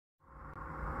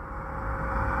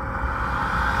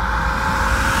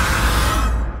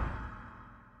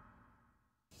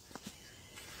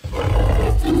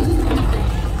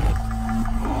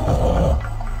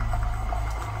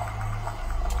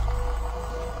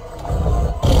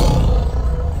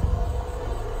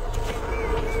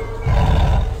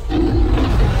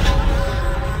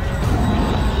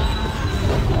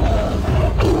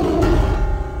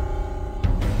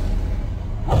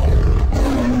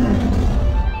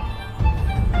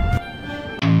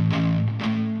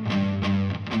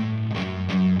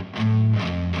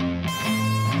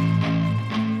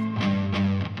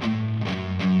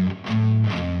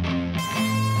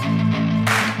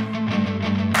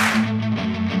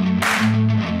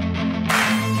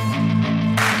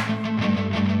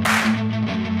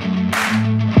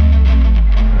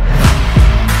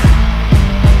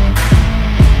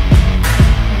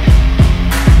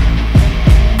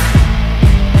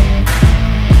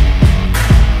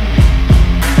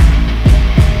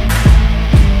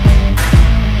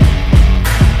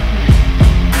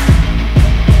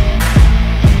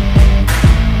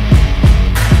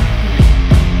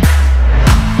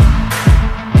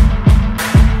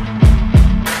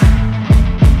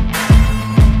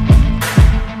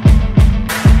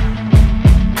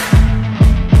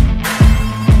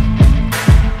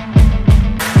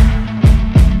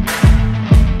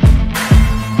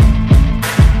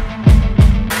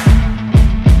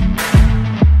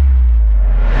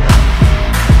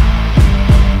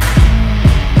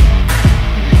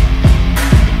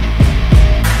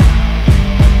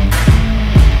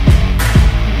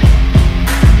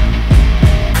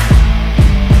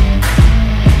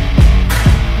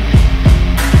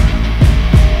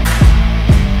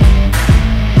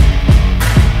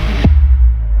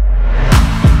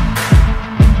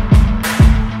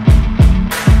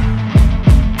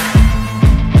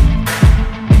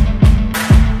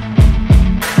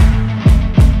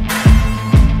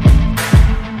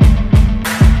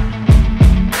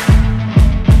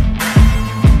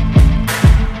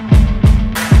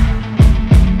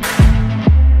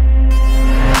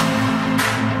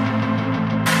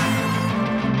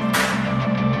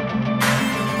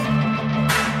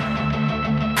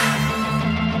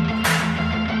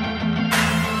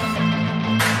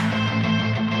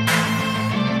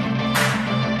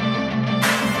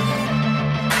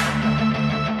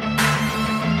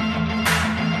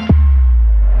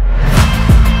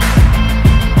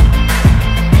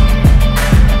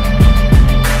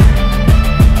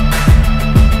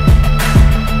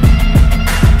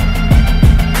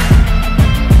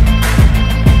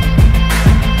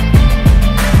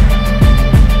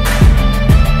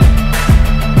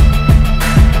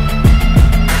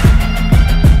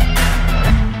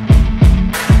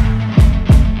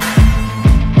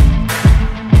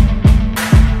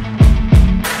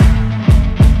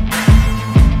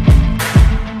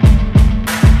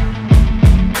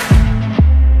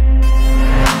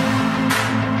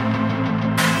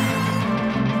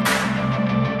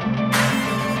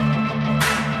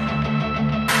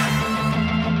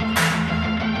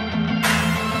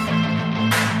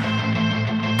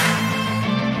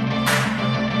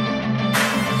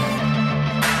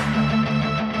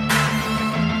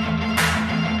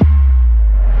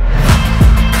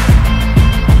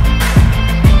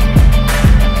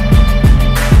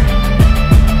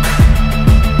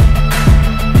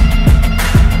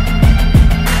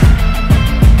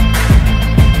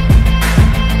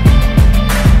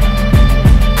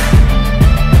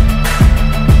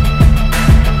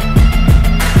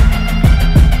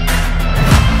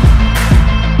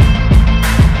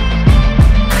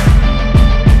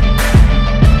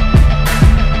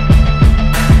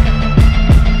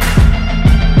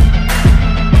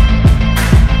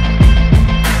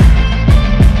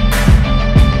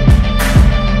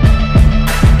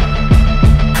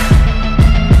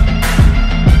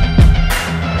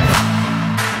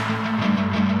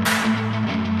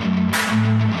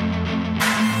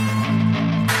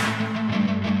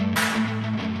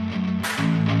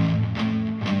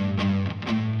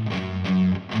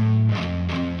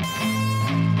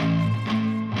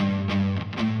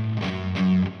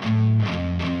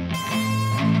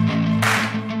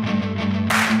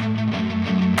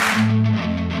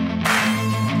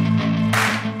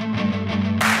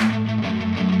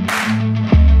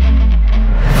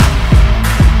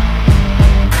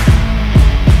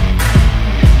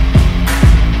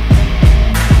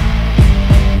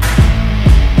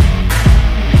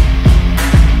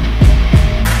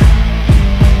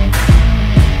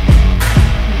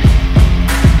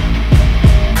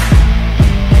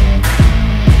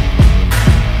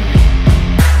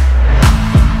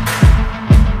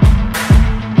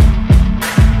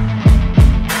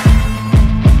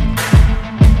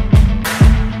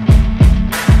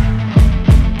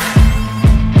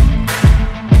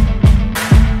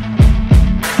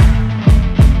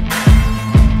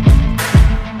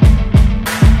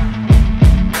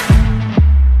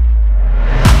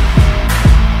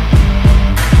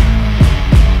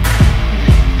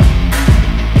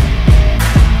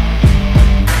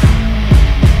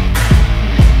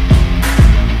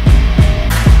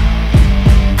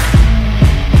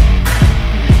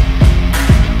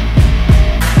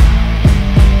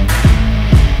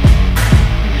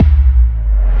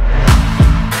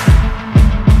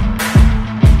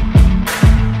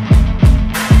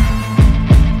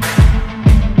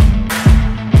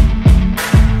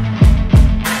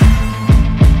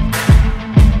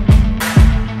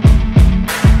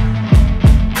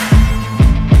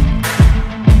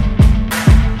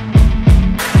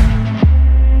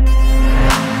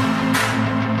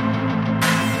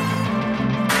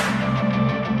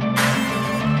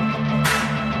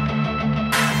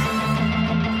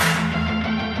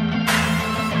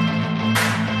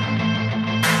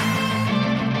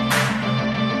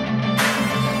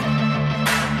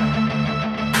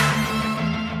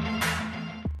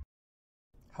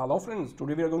Hello friends,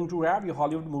 today we are going to review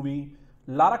Hollywood movie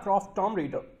Lara Croft Tomb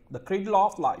Raider, The Cradle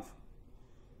of Life.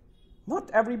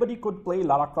 Not everybody could play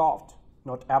Lara Croft,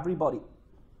 not everybody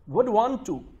would want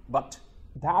to, but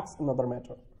that's another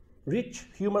matter. Rich,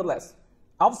 humorless,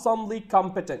 awesomely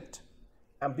competent,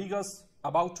 ambiguous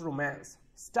about romance,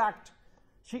 stacked,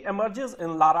 she emerges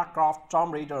in Lara Croft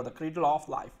Tomb Raider, The Cradle of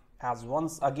Life as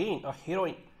once again a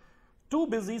heroine, too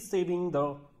busy saving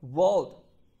the world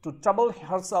to trouble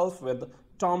herself with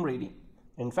tomb raiding.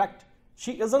 In fact,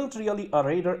 she isn't really a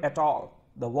raider at all.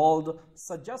 The world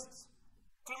suggests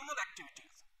criminal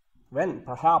activities, when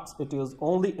perhaps it is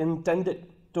only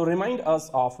intended to remind us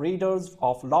of raiders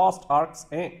of lost arks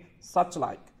and such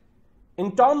like.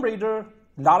 In Tomb Raider,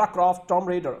 Lara Croft Tomb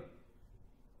Raider,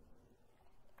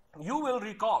 you will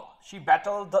recall she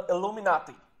battled the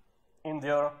Illuminati in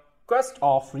their quest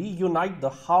of reunite the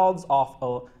halves of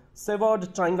a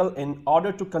severed triangle in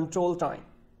order to control time.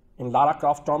 In Lara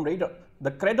Croft Tomb Raider,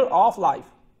 The Cradle of Life,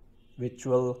 which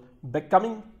will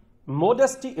becoming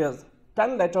modesty is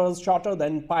 10 letters shorter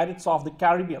than Pirates of the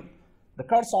Caribbean, The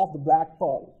Curse of the Black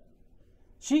Pearl.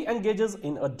 She engages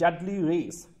in a deadly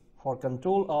race for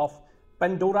control of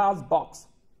Pandora's box,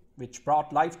 which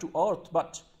brought life to Earth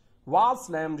but was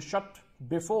slammed shut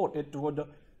before it would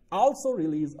also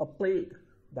release a plague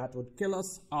that would kill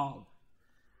us all.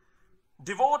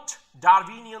 Devout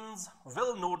Darwinians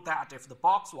will note that if the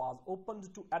box was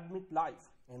opened to admit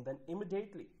life and then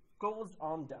immediately closed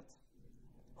on death,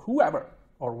 whoever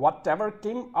or whatever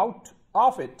came out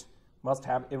of it must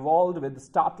have evolved with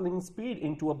startling speed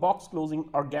into a box-closing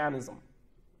organism.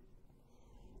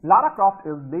 Lara Croft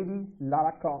is Lady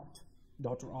Lara Croft,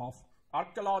 daughter of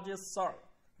archaeologist Sir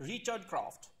Richard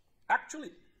Croft. Actually,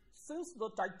 since the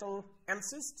title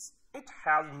insists it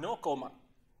has no comma,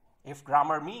 if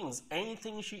grammar means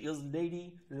anything, she is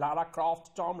Lady Lara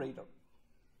Croft Tomb Raider.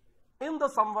 In the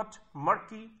somewhat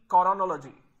murky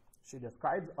chronology she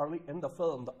describes early in the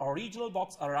film, the original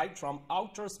box arrived from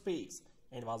outer space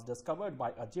and was discovered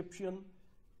by Egyptian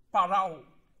pharaoh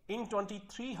in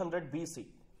 2300 BC.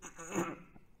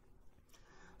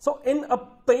 So in a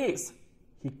place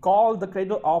he called the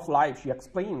Cradle of Life, she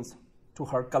explains to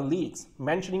her colleagues,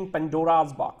 mentioning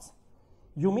Pandora's box.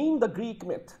 You mean the Greek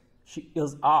myth? She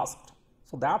is asked.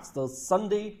 So that's the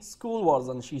Sunday school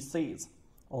version, she says.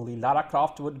 Only Lara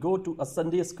Croft would go to a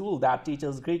Sunday school that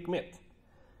teaches Greek myth.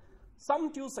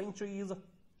 Some 2 centuries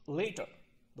later,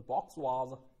 the box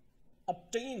was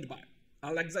obtained by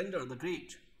Alexander the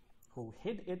Great, who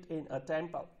hid it in a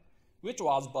temple, which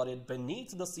was buried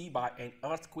beneath the sea by an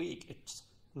earthquake. Its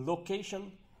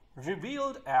location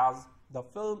revealed as the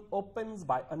film opens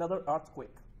by another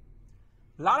earthquake.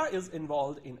 Lara is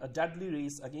involved in a deadly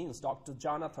race against Dr.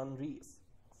 Jonathan Rees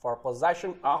for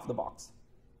possession of the box.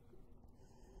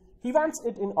 He wants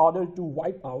it in order to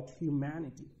wipe out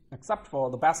humanity, except for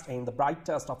the best and the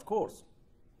brightest, of course.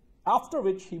 After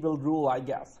which he will rule, I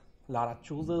guess. Lara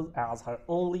chooses as her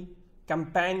only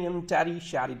companion Terry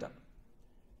Sheridan.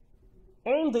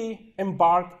 And they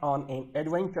embark on an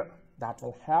adventure that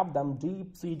will have them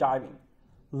deep sea diving,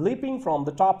 leaping from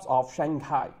the tops of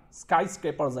Shanghai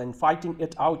skyscrapers and fighting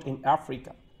it out in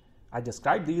Africa. I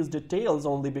describe these details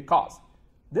only because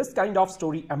this kind of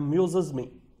story amuses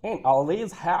me and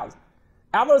always has,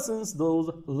 ever since those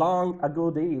long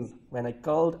ago days when I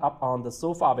curled up on the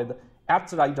sofa with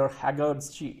Ex-Rider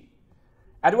Haggard's she.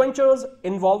 Adventures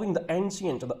involving the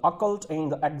ancient, the occult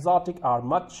and the exotic are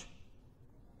much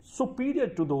superior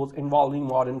to those involving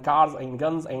modern cars and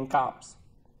guns and cops.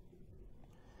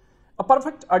 A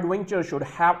perfect adventure should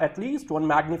have at least one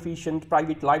magnificent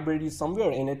private library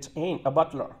somewhere in it and a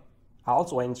butler.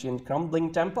 Also ancient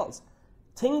crumbling temples,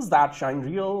 things that shine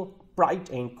real,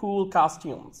 bright and cool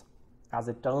costumes. As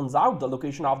it turns out, the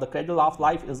location of the Cradle of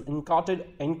Life is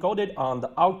encoded on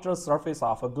the outer surface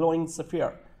of a glowing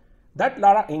sphere that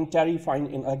Lara and Terry find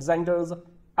in Alexander's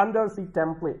undersea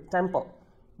temple,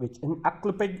 which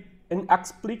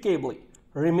inexplicably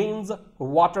remains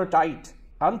watertight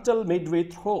until midway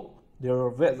through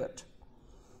their visit,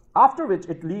 after which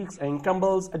it leaks and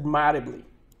crumbles admirably.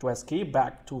 To escape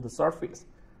back to the surface,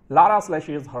 Lara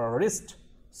slashes her wrist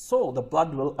so the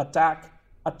blood will attract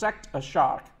a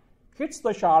shark, hits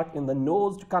the shark in the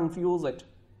nose to confuse it,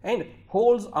 and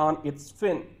holds on its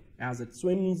fin as it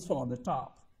swims for the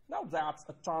top. Now that's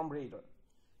a Tomb Raider.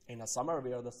 In a summer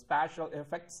where the special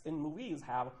effects in movies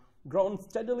have grown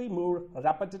steadily more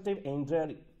repetitive and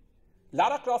dreary,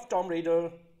 Lara Croft Tomb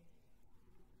Raider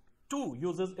 2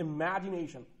 uses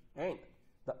imagination and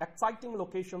the exciting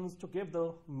locations to give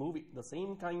the movie the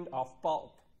same kind of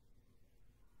pulp,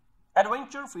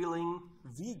 adventure feeling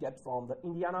we get from the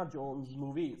Indiana Jones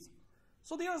movies.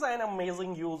 So there's an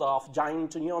amazing use of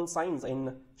giant neon signs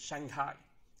in Shanghai,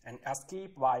 an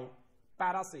escape by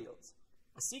parasails,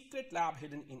 a secret lab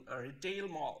hidden in a retail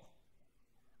mall,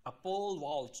 a pole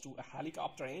vault to a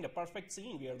helicopter, and a perfect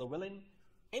scene where the villain,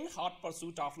 in hot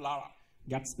pursuit of Lara,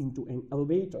 gets into an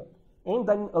elevator, and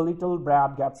then a little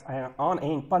brat gets on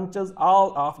and punches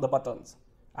all of the buttons.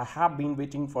 I have been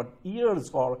waiting for years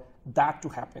for that to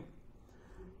happen.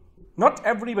 Not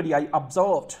everybody I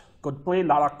observed could play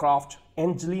Lara Croft.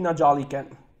 Angelina Jolie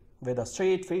can, with a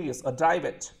straight face, a dry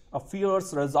wit, a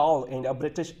fierce resolve, and a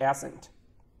British accent,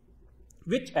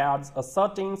 which adds a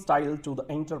certain style to the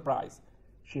enterprise.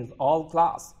 She is all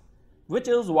class, which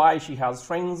is why she has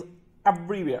friends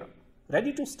everywhere,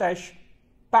 ready to stash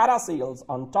parasails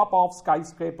on top of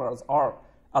skyscrapers or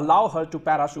allow her to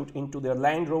parachute into their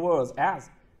Land Rovers as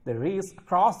they race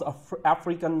across the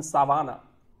African savannah.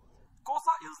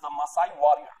 Kosa is the Maasai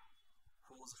warrior,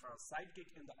 who's her sidekick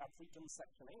in the African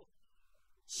section A.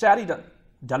 Sheridan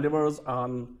delivers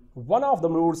on one of the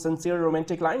more sincere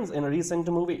romantic lines in recent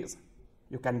movies.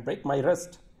 You can break my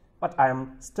wrist, but I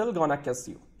am still gonna kiss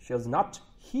you. She is not,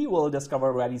 he will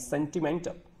discover, very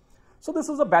sentimental. So this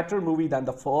is a better movie than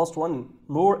the first one,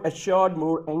 more assured,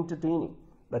 more entertaining.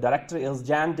 The director is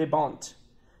Jan de Bont,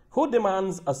 who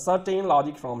demands a certain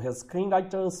logic from his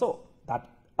screenwriter so that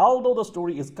although the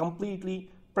story is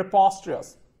completely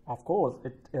preposterous, of course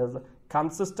it is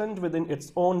consistent within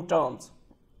its own terms.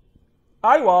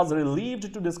 I was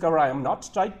relieved to discover I am not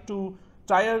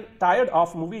tired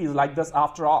of movies like this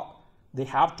after all. They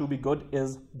have to be good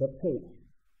is the thing.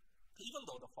 Even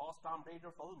though the first Tomb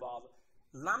Raider film was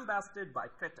lambasted by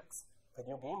critics,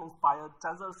 video game-inspired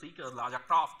treasure seeker Lara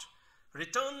Croft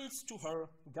returns to her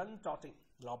gun-toting,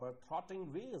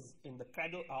 globe-trotting ways in the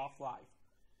Cradle of Life.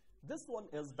 This one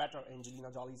is better,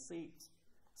 Angelina Jolie says.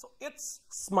 So it's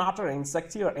smarter and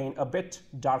sexier and a bit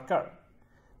darker.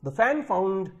 The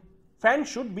fan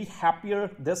should be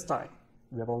happier this time.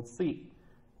 We will see.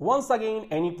 Once again,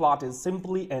 any plot is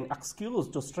simply an excuse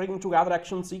to string together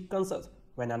action sequences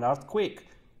when an earthquake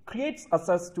creates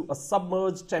access to a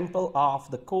submerged temple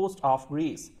off the coast of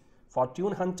Greece.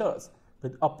 Fortune hunters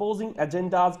with opposing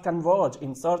agendas converge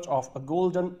in search of a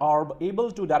golden orb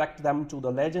able to direct them to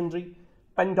the legendary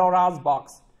Pandora's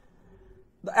box.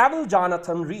 The evil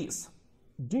Jonathan Rhys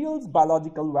deals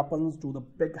biological weapons to the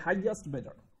big highest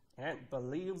bidder and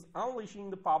believes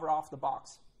unleashing the power of the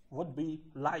box would be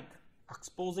like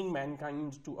exposing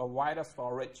mankind to a virus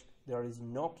for which there is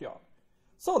no cure.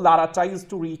 So Lara tries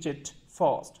to reach it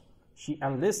first. She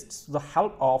enlists the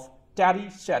help of Terry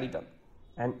Sheridan,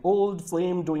 an old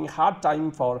flame doing hard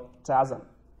time for Tarzan.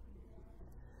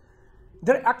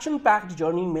 Their action-packed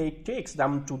journey takes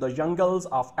them to the jungles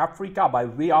of Africa by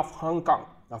way of Hong Kong.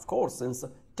 Of course, since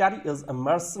Terry is a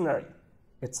mercenary,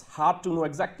 it's hard to know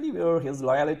exactly where his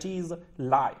loyalties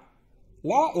lie.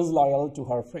 Lara is loyal to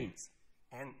her friends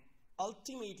and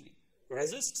ultimately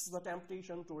resists the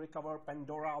temptation to recover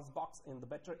Pandora's box in the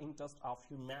better interest of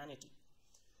humanity.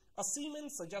 A seaman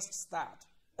suggests that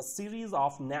a series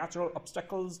of natural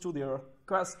obstacles to their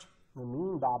quest may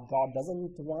mean that God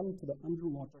doesn't want the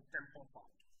underwater temple part.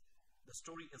 The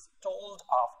story is told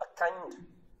of a kind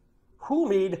who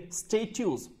made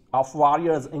statues of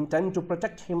warriors intent to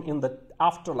protect him in the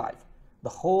afterlife. The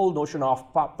whole notion of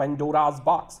Pandora's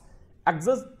box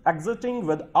exiting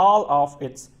with all of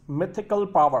its mythical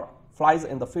power flies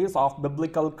in the face of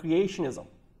biblical creationism.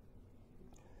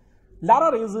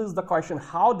 Lara raises the question,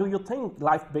 how do you think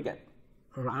life began?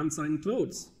 Her answer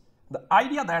includes the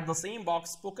idea that the same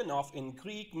box spoken of in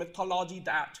Greek mythology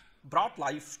that brought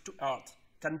life to earth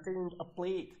contained a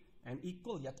plague, an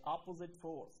equal yet opposite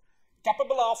force,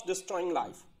 capable of destroying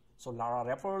life. So Lara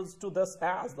refers to this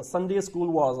as the Sunday school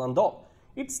was, and though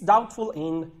it's doubtful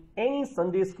any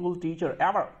Sunday school teacher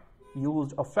ever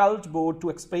used a felt board to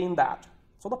explain that.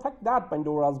 So the fact that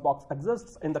Pandora's box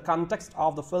exists in the context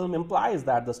of the film implies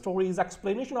that the story's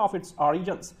explanation of its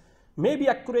origins may be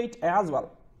accurate as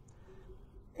well.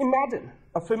 Imagine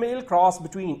a female cross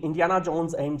between Indiana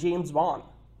Jones and James Bond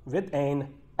with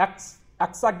an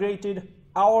exaggerated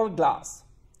hourglass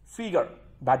figure,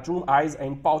 bedroom eyes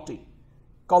and pouty,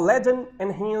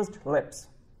 collagen-enhanced lips.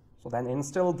 So then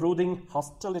instill brooding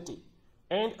hostility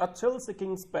and a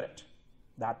thrill-seeking spirit.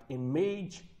 That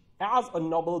image as a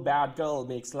noble bad girl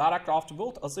makes Lara Croft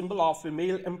both a symbol of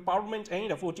female empowerment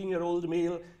and a 14-year-old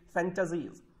male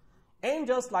fantasies. And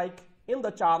just like in the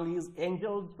Charlie's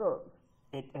Angels film,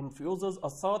 it infuses a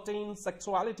certain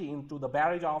sexuality into the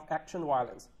barrage of action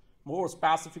violence. More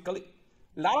specifically,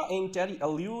 Lara and Terry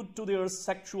allude to their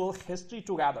sexual history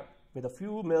together with a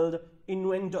few mild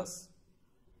innuendos.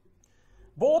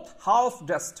 Both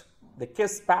half-dressed They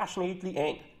kiss passionately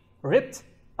and writhe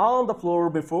on the floor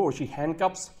before she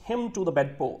handcuffs him to the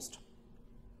bedpost.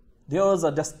 There's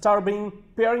a disturbing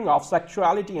pairing of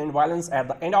sexuality and violence at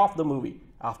the end of the movie.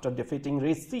 After defeating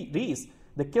Reese,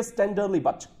 they kiss tenderly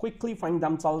but quickly find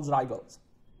themselves rivals.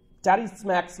 Terry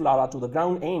smacks Lara to the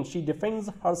ground and she defends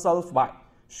herself by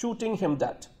shooting him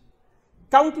dead.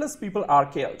 Countless people are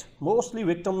killed, mostly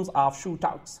victims of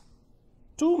shootouts.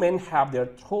 2 men have their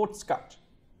throats cut.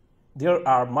 There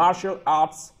are martial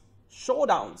arts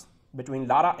showdowns between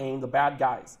Lara and the bad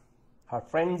guys. Her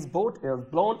friend's boat is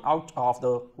blown out of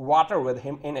the water with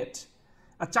him in it.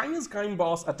 A Chinese crime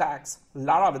boss attacks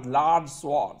Lara with large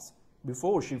swords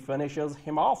before she finishes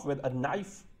him off with a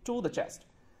knife to the chest.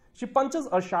 She punches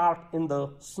a shark in the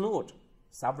snout.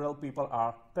 Several people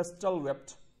are pistol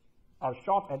whipped or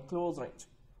shot at close range.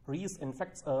 Reese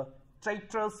infects a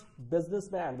traitorous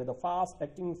businessman with a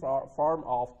fast-acting form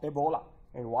of Ebola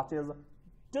and watches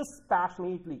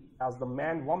dispassionately as the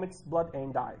man vomits blood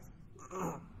and dies.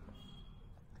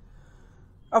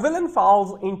 A villain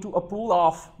falls into a pool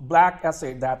of black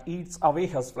acid that eats away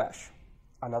his flesh.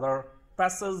 Another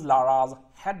presses Lara's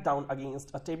head down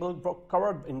against a table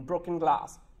covered in broken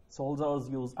glass. Soldiers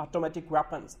use automatic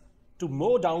weapons to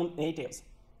mow down natives.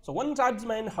 So one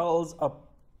tribesman hurls a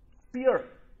spear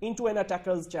into an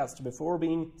attacker's chest before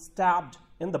being stabbed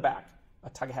in the back. A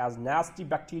thug has nasty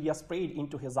bacteria sprayed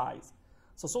into his eyes.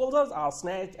 So soldiers are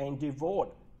snatched and devoured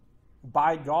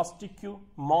by ghostly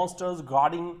monsters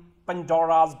guarding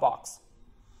Pandora's box.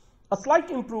 A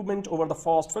slight improvement over the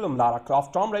first film, Lara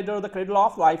Croft Tomb Raider: The Cradle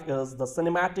of Life, is the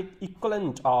cinematic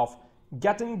equivalent of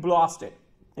getting blasted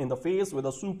in the face with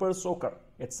a super soaker.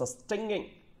 It's a stinging,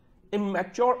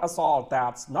 immature assault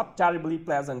that's not terribly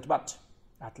pleasant, but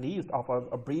at least offers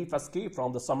a brief escape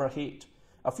from the summer heat.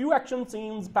 A few action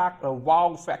scenes pack a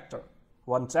wow factor.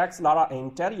 One tracks Lara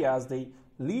and Terry as they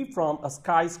leap from a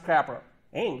skyscraper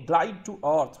and glide to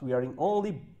Earth wearing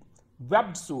only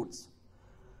webbed suits.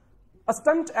 A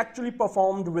stunt actually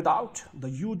performed without the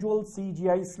usual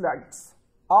CGI sleights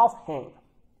of hand.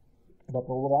 But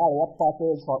overall, what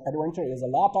passes for adventure is a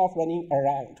lot of running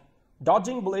around,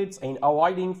 dodging bullets and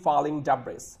avoiding falling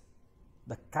debris.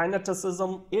 The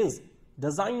kineticism is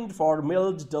designed for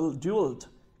mild-duelled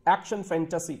action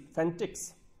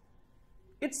fantics.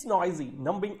 It's noisy,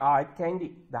 numbing eye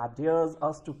candy that dares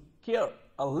us to care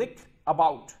a lick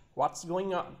about what's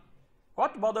going on.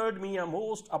 What bothered me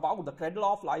most about The Cradle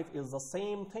of Life is the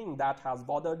same thing that has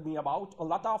bothered me about a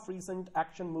lot of recent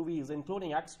action movies,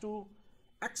 including X2,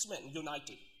 X-Men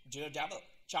United, Daredevil,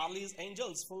 Charlie's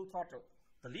Angels Full Throttle,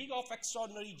 The League of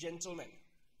Extraordinary Gentlemen,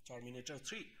 Terminator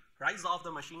 3, Rise of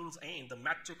the Machines, and The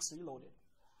Matrix Reloaded.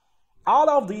 All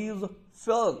of these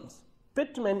films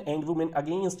pit men and women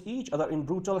against each other in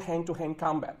brutal hand-to-hand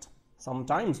combat,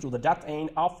 sometimes to the death and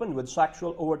often with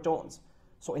sexual overtones.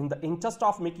 So in the interest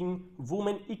of making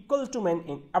women equal to men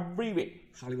in every way,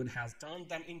 Hollywood has turned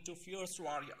them into fierce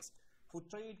warriors who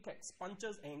trade kicks,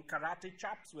 punches, and karate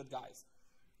chops with guys.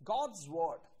 God's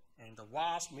word and the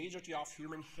vast majority of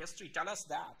human history tell us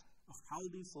that a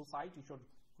healthy society should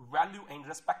value and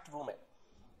respect women.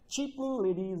 Cheapening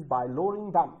ladies by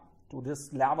lowering them to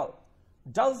this level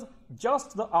does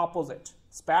just the opposite,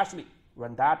 especially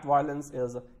when that violence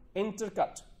is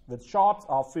intercut with shots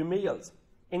of females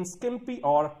in skimpy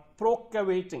or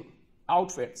provocating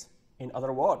outfits. In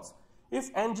other words, if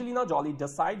Angelina Jolie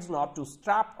decides not to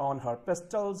strap on her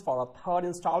pistols for a third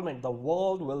installment, the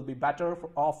world will be better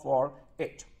off for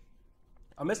it.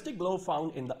 A mystic glove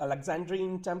found in the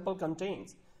Alexandrian temple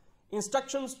contains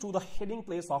instructions to the hiding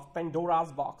place of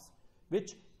Pandora's box,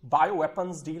 which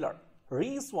bioweapons dealer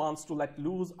Reese wants to let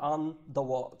loose on the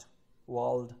world.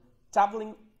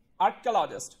 World-traveling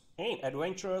archaeologist and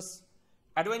adventurous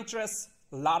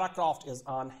Lara Croft is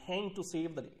on hand to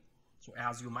save the day. So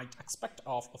as you might expect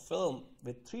of a film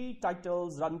with 3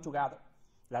 titles run together,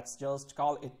 let's just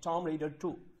call it Tomb Raider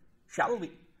 2, shall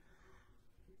we?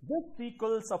 This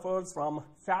sequel suffers from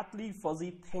fatly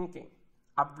fuzzy thinking.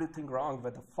 Everything wrong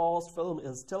with the first film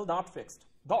is still not fixed,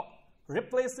 though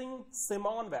replacing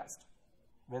Simone West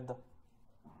with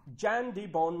Jan de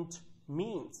Bont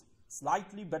means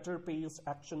slightly better paced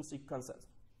action sequences.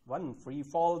 One free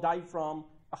fall dive from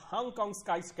a Hong Kong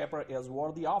skyscraper is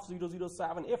worthy of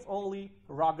 007 if only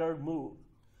Roger moved.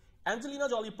 Angelina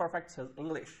Jolie perfects his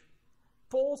English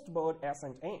post-bird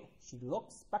accent and she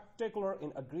looks spectacular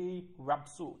in a grey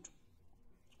wetsuit.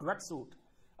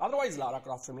 Otherwise, Lara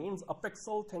Croft remains a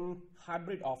pixel-thin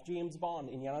hybrid of James Bond,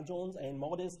 Indiana Jones, and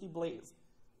Modesty Blaze,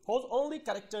 whose only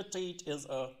character trait is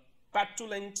a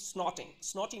petulant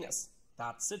snottiness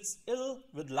that sits ill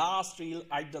with last real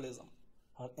idealism.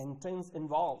 Her entrance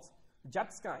involves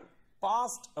jet skiing,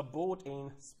 past a boat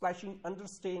and splashing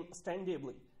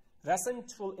understandably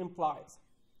resentful implies,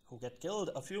 who get killed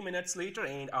a few minutes later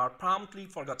and are promptly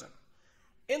forgotten.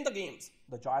 In the games,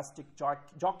 the joystick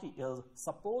jockey is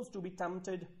supposed to be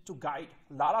tempted to guide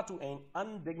Lara to an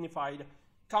undignified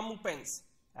comeuppance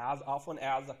as often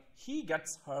as he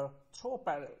gets her through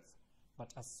perils.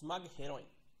 But a smug heroine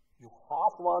you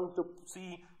half want to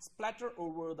see splatter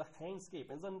over the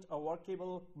landscape isn't a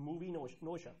workable movie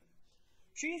notion.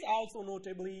 She is also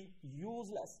notably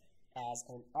useless as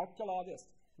an archaeologist,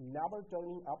 never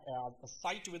turning up as a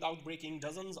site without breaking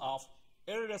dozens of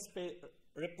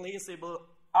irreplaceable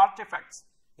artifacts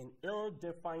in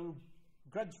ill-defined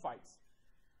grudge fights.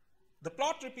 The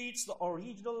plot repeats the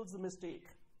original's mistake.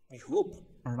 We hoop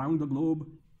around the globe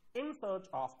in search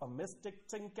of a mystic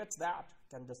trinket that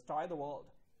can destroy the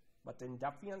world. But in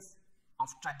defiance of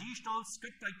traditional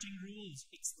scriptwriting rules,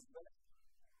 it's the villain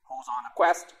who's on a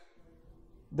quest.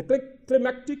 The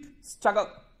climactic struggle,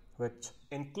 which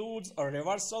includes a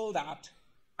reversal that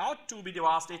ought to be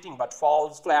devastating but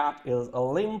falls flat, is a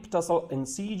limp tussle in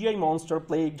CGI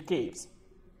monster-plagued caves.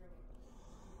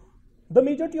 The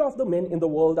majority of the men in the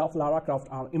world of Lara Croft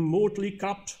are immortally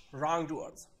corrupt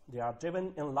wrongdoers. They are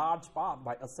driven in large part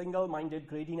by a single-minded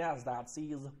greediness that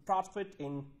sees profit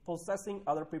in possessing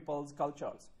other people's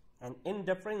cultures, and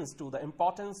indifference to the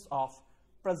importance of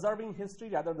preserving history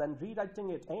rather than rewriting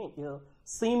it, and a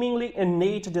seemingly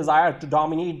innate desire to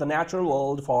dominate the natural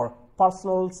world for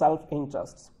personal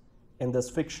self-interests. In this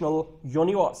fictional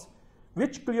universe,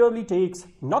 which clearly takes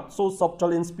not so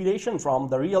subtle inspiration from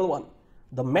the real one,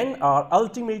 the men are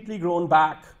ultimately grown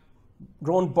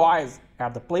boys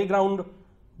at the playground,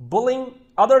 bullying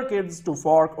other kids to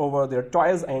fork over their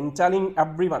toys and telling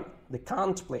everyone they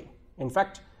can't play. In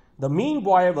fact, the mean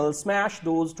boy will smash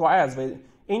those toys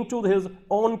into his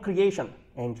own creation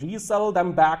and resell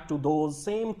them back to those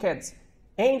same kids.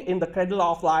 And in the Cradle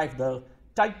of Life, the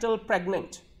title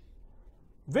pregnant,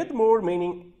 with more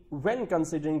meaning when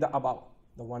considering the above.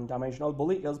 The one-dimensional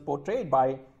bully is portrayed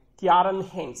by Ciarán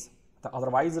Hinds. The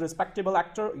otherwise respectable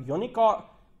actor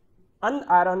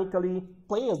unironically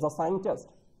plays the scientist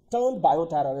turned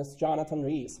bioterrorist Jonathan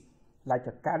Rhys, like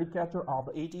a caricature of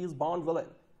the 80s Bond villain,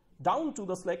 down to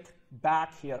the slick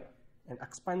back hair and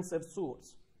expensive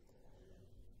suits.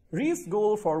 Rhys'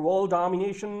 goal for world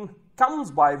domination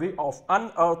comes by way of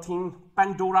unearthing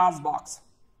Pandora's box,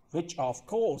 which of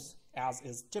course, as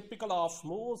is typical of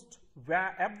most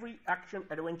where every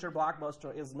action-adventure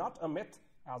blockbuster, is not a myth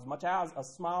as much as a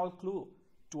small clue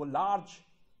to a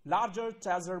larger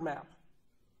treasure map.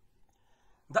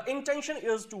 The intention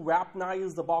is to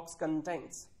weaponize the box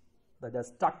contents, the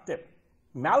destructive,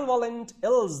 malevolent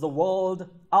ills the world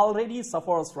already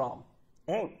suffers from,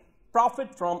 and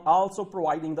profit from also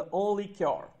providing the only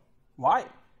cure. Why?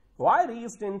 Why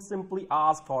Rhys didn't simply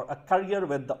ask for a career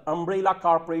with the Umbrella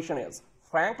Corporation is,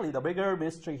 frankly, the bigger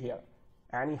mystery here.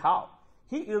 Anyhow,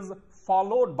 he is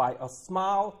followed by a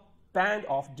small band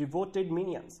of devoted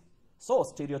minions, so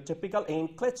stereotypical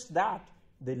and cliché that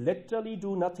they literally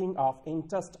do nothing of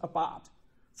interest apart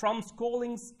from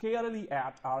scowling scarily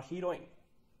at our heroine,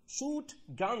 shoot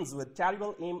guns with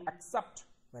terrible aim except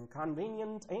when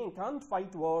convenient, and can't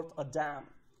fight worth a damn.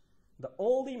 The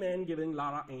only man giving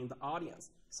Lara and the audience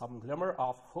some glimmer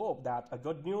of hope that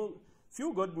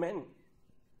few good men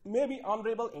may be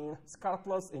honorable and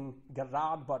scrupulous in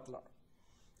Gerard Butler,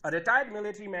 a retired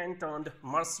military man turned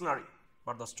mercenary.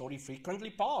 But the story frequently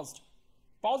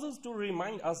pauses to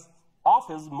remind us of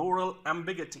his moral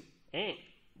ambiguity and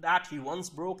that he once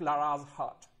broke Lara's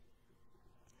heart.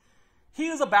 He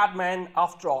is a bad man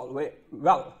after all.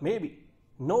 Well, maybe.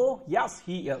 No, yes,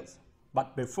 he is.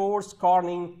 But before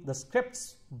scorning the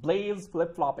script's blaze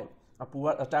flip-flopping, a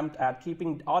poor attempt at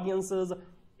keeping audiences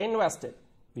invested,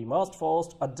 we must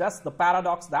first address the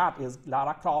paradox that is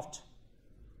Lara Croft.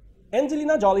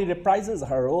 Angelina Jolie reprises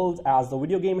her roles as the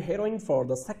video game heroine for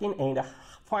the second and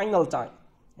final time.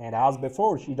 And as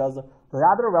before, she does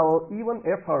rather well, even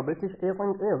if her British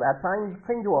accent is at times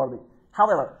cringeworthy.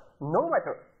 However, no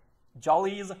matter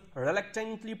Jolie's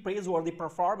reluctantly praiseworthy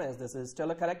performance, this is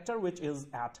still a character which is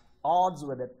at odds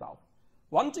with itself,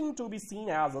 wanting to be seen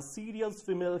as a serious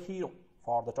female hero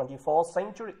for the 21st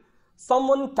century,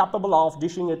 someone capable of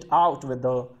dishing it out with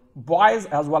the boys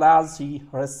as well as she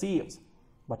receives.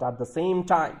 But at the same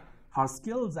time, her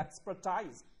skills,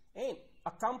 expertise, and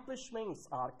accomplishments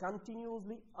are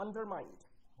continuously undermined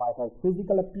by her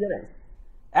physical appearance,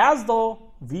 as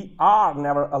though we are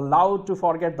never allowed to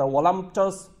forget the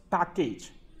voluminous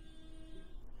package.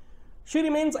 She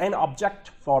remains an object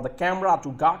for the camera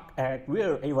to gawk at,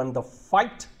 where even the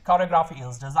fight choreography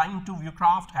is designed to view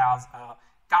Croft as a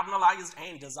cardinalized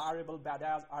and desirable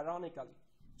badass ironically.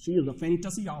 She is the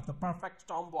fantasy of the perfect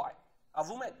tomboy, a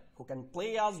woman who can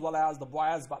play as well as the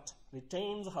boys but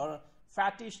retains her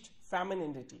fattish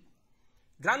femininity.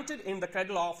 Granted, in the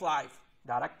Cradle of Life,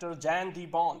 director Jan de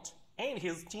Bont and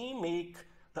his team make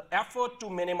the effort to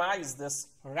minimize this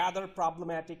rather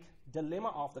problematic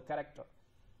dilemma of the character,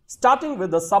 starting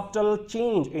with the subtle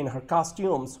change in her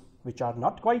costumes, which are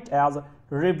not quite as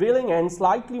revealing and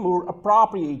slightly more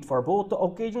appropriate for both the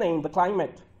occasion and the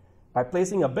climate, by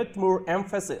placing a bit more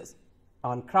emphasis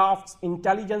on Croft's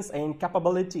intelligence and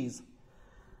capabilities.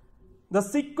 The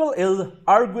sequel is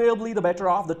arguably the better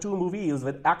of the two movies,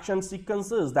 with action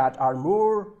sequences that are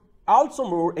also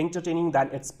more entertaining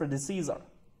than its predecessor,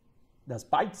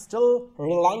 despite still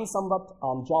relying somewhat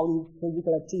on Jolie's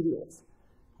physical attributes.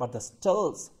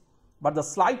 But the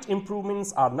slight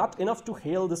improvements are not enough to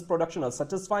hail this production a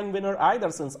satisfying winner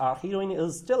either, since our heroine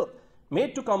is still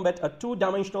made to combat a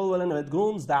two-dimensional villain with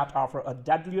goons that offer a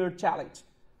deadlier challenge.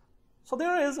 So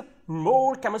there is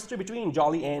more chemistry between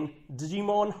Jolie and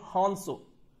Djimon Hounsou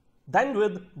than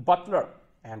with Butler,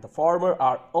 and the former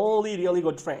are only really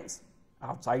good friends.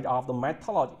 Outside of the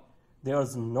mythology, there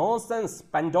is no sense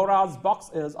Pandora's box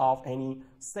is of any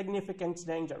significant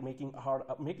danger,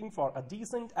 making for a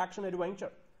decent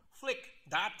action-adventure flick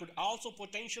that could also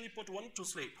potentially put one to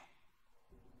sleep.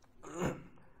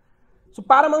 So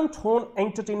Paramount Home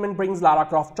Entertainment brings Lara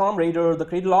Croft Tomb Raider: The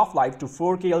Cradle of Life to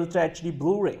 4K Ultra HD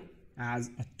Blu-ray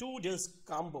as a 2-disc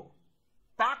combo,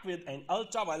 packed with an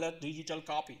ultraviolet digital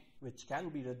copy, which can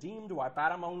be redeemed by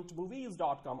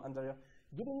ParamountMovies.com under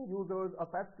giving users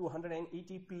access to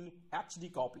 180p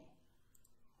HD copy.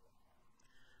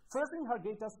 Facing her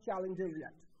greatest challenges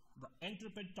yet, the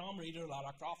intrepid Tomb Raider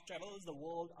Lara Croft travels the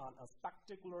world on a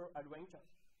spectacular adventure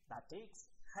that takes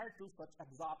her to such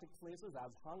exotic places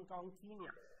as Hong Kong,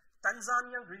 Kenya,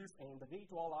 Tanzania, Greece, and the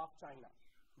Great Wall of China,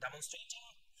 demonstrating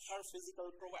her physical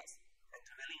prowess and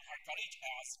revealing her courage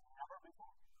as never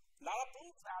before. Lara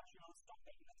proves that she will stop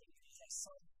at nothing to be her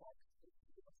son for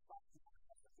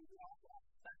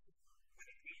when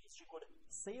it means she could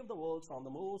save the world from the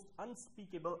most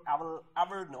unspeakable evil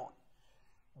ever known.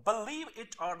 Believe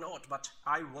it or not, but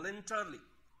I voluntarily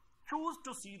choose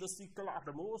to see the sequel of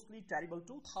the mostly terrible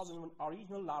 2001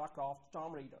 original Lara Croft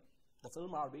Tomb Raider. The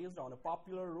film are based on a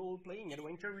popular role-playing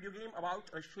adventure video game about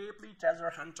a shapely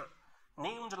treasure hunter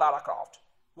named Lara Croft.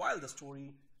 While the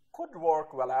story could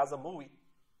work well as a movie,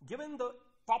 given the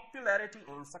popularity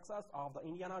and success of the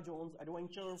Indiana Jones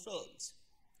adventure films,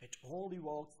 it only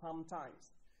works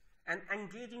sometimes. An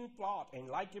engaging plot and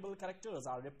likable characters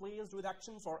are replaced with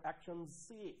action for action's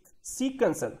sake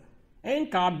sequences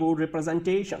and cardboard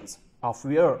representations of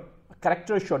where a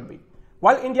character should be.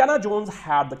 While Indiana Jones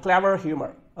had the clever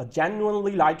humor, a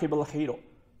genuinely likable hero,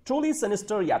 truly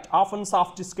sinister yet often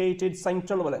sophisticated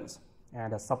central villains,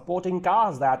 and a supporting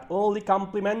cast that only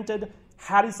complemented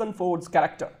Harrison Ford's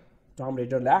character, Tomb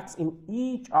Raider lacks in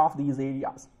each of these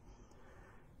areas.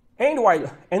 And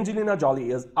while Angelina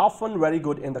Jolie is often very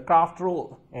good in the Croft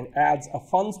role and adds a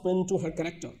fun spin to her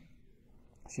character,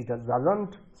 she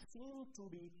doesn't seem to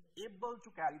be able to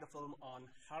carry the film on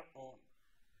her own.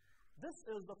 This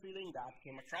is the feeling that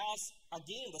came across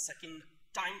again the second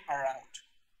time around.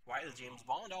 While James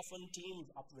Bond often teams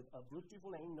up with a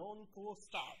beautiful and known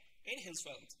co-star in his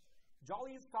films,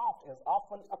 Jolie's Croft is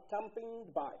often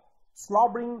accompanied by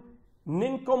slobbering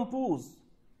nincompoops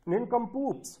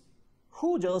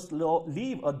who just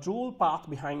leave a drool path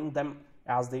behind them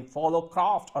as they follow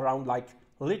Croft around like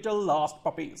little lost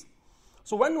puppies.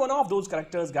 So when one of those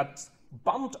characters gets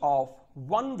bumped off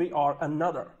one way or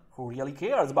another, who really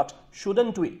cares, but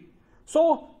shouldn't we?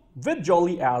 So with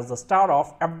Jolie as the star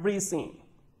of every scene,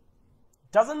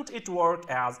 doesn't it work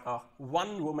as a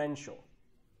one-woman show?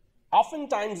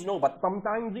 Oftentimes no, but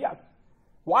sometimes yes.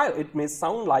 While it may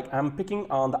sound like I'm picking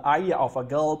on the idea of a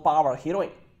girl power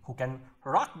heroine who can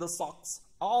rock the socks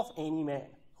off any man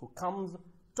who comes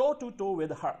toe-to-toe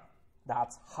with her,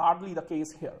 that's hardly the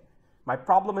case here. My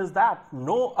problem is that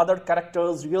no other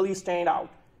characters really stand out.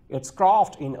 It's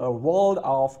Croft in a world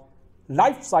of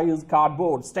life-size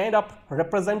cardboard stand-up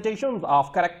representations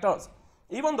of characters,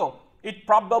 even though it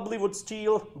probably would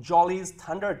steal Jolie's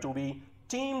thunder to be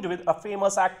teamed with a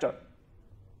famous actor.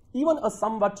 Even a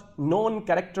somewhat known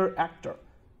character actor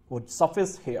would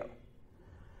suffice here.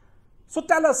 So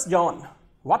tell us, Jan,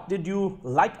 what did you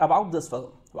like about this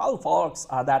film? Well, folks,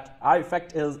 that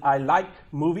effect is I like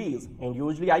movies, and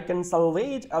usually I can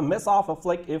salvage a mess of a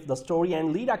flick if the story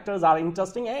and lead actors are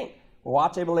interesting and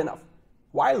watchable enough.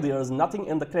 While there is nothing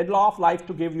in the Cradle of Life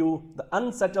to give you the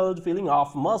unsettled feeling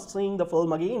of must seeing the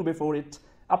film again before it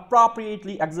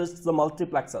appropriately exits the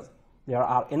multiplexes, There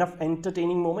are enough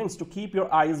entertaining moments to keep your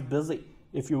eyes busy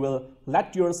if you will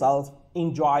let yourself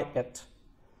enjoy it.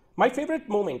 My favorite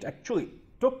moment actually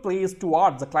took place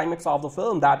towards the climax of the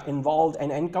film that involved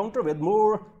an encounter with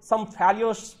some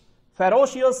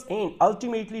ferocious and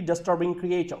ultimately disturbing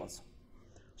creatures.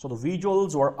 So the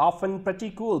visuals were often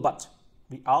pretty cool, but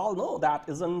we all know that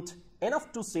isn't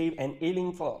enough to save an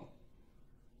alien film.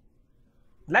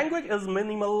 Language is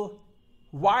minimal,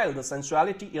 while the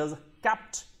sensuality is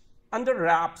kept under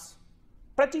wraps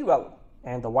pretty well,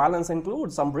 and the violence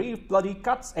includes some brief bloody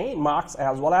cuts and marks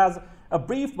as well as a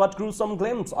brief but gruesome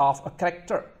glimpse of a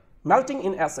character melting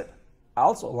in acid.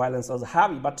 Also, violence is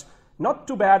heavy but not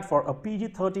too bad for a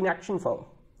PG-13 action film.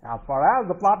 As far as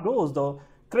the plot goes, the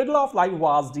Cradle of Life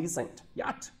was decent,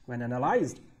 yet when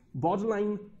analyzed,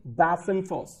 borderline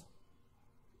blasphemous.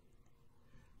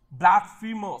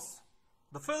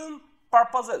 The film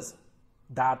purposes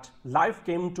that life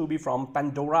came to be from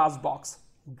Pandora's box,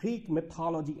 Greek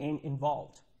mythology and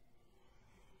involved.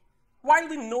 While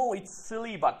we know it's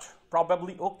silly but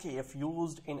probably okay if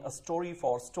used in a story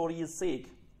for story's sake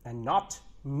and not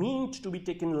meant to be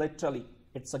taken literally,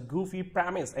 it's a goofy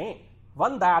premise and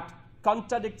one that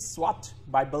contradicts what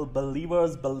Bible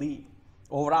believers believe.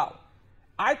 Overall,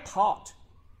 I thought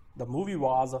the movie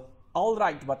was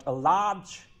alright but a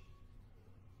large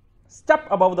step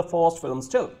above the first film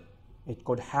still. It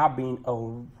could have been a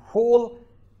whole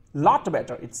lot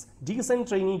better. It's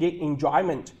decent rainy day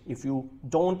enjoyment if you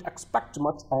don't expect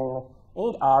much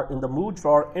and are in the mood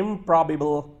for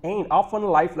improbable and often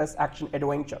lifeless action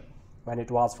adventure. When it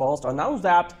was first announced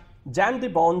that Jan de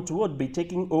Bont would be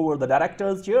taking over the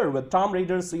director's chair with Tomb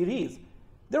Raider series,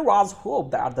 there was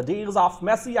hope that the days of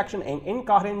messy action and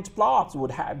incoherent plots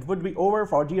would be over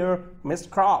for dear Miss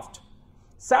Croft.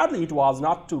 Sadly, it was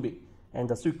not to be, and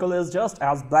the sequel is just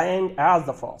as bland as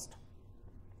the first.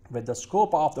 With the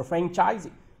scope of the franchise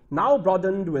now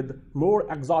broadened with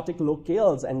more exotic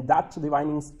locales and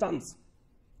death-defying stunts,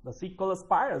 the sequel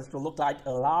aspires to look like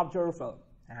a larger film,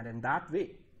 and in that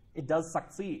way, it does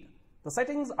succeed. The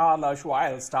settings are lush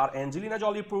while star Angelina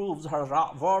Jolie proves her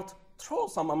worth through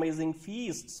some amazing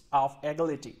feasts of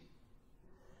agility,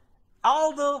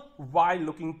 all the while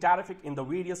looking terrific in the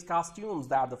various costumes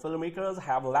that the filmmakers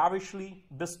have lavishly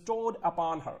bestowed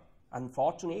upon her.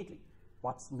 Unfortunately,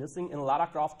 what's missing in Lara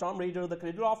Croft Tomb Raider The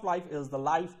Cradle of Life is the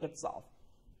life itself,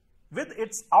 with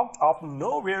its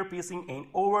out-of-nowhere pacing and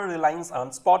over-reliance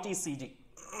on spotty CG.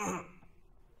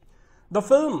 The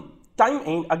film time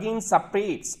and again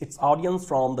separates its audience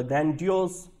from the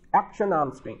grandiose action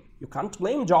on screen. You can't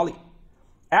blame Jolie,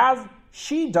 as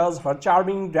she does her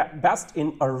charming best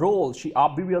in a role she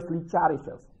obviously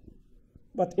cherishes.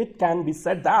 But it can be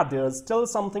said that there is still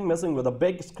something missing with a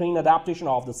big screen adaptation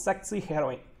of the sexy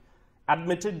heroine.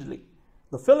 Admittedly,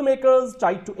 the filmmakers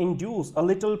tried to induce a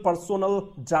little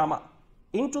personal drama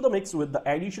into the mix with the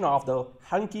addition of the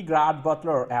hunky Gerard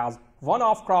Butler as one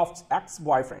of Croft's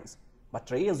ex-boyfriends. But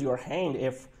raise your hand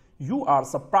if you are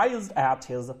surprised at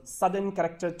his sudden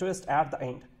character twist at the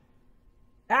end.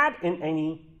 Add in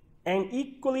an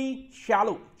equally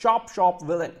shallow chop-shop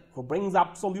villain who brings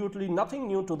absolutely nothing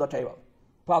new to the table,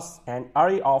 plus an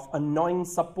array of annoying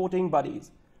supporting buddies,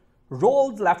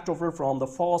 roles left over from the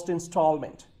first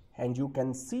installment, and you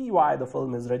can see why the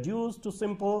film is reduced to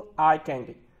simple eye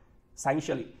candy.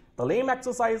 Essentially, the lame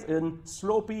exercise in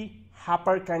sloppy,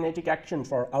 hyper-kinetic action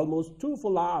for almost 2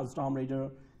 full hours. Tomb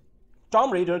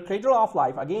Raider Cradle of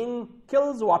Life again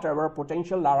kills whatever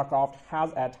potential Lara Croft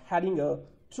has at heading a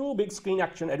true big screen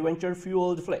action adventure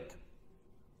fueled flick.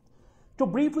 To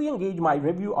briefly engage my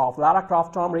review of Lara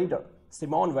Croft Tomb Raider,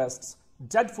 Simone West's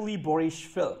dreadfully boorish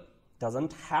film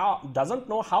doesn't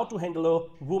know how to handle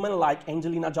a woman like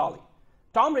Angelina Jolie.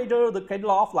 Tomb Raider The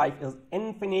Cradle of Life is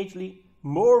infinitely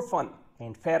more fun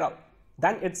and feral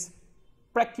than its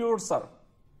precursor,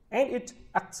 and it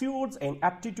exudes an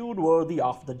attitude worthy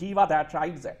of the diva that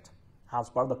rides it. As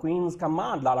per the Queen's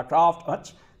command, Lara Croft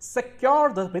must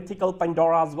secure the mythical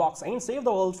Pandora's box and save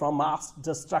the world from mass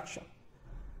destruction.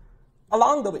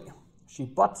 Along the way, she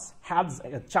butts heads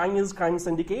at Chinese crime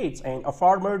syndicates and a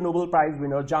former Nobel Prize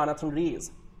winner Jonathan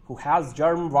Rhys, who has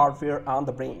germ warfare on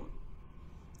the brain.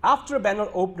 After a banner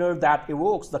opener that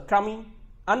evokes the crummy,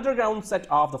 underground set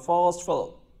of the first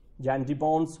film, Jan de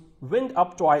Bont's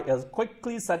wind-up toy is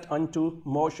quickly set into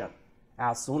motion.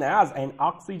 As soon as an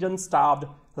oxygen-starved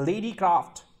Lady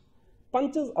Croft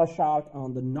punches a shark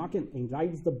on the noggin and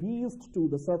rides the beast to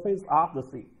the surface of the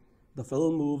sea, the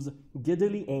film moves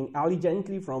giddily and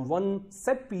elegantly from one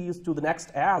set piece to the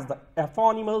next as the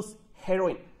eponymous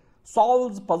heroine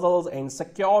solves puzzles and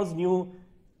secures new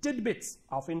tidbits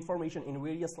of information in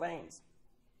various lands.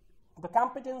 The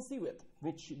competency with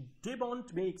which de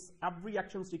Bont makes every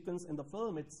action sequence in the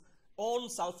film its own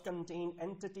self-contained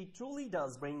entity truly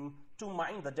does bring to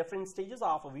mind the different stages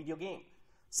of a video game,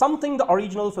 something the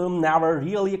original film never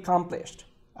really accomplished,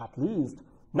 at least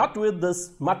not with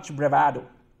this much bravado.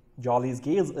 Jolie's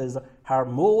gaze is her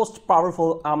most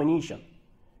powerful ammunition,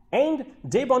 and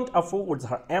de Bont affords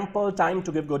her ample time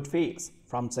to give good face,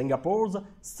 from Singapore's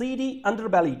seedy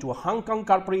underbelly to a Hong Kong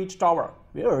corporate tower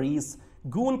where his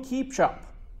goon keep shop.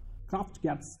 Croft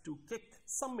gets to kick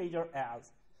some major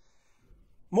ass.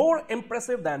 More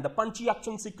impressive than the punchy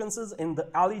action sequences in the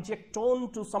elegiac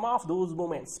tone to some of those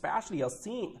moments, especially a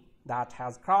scene that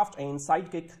has Croft and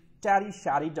sidekick Terry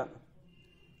Sheridan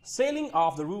sailing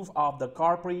off the roof of the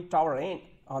corporate tower and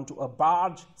onto a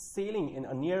barge sailing in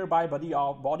a nearby body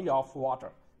of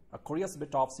water. A curious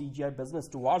bit of CGI business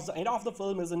towards the end of the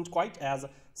film isn't quite as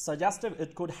suggestive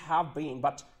it could have been,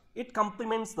 but it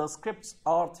complements the script's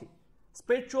earthy,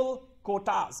 spiritual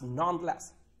quotas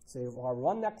nonetheless, save for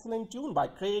one excellent tune by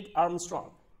Craig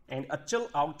Armstrong and a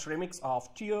chill-out remix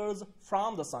of Tears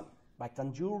from the Sun by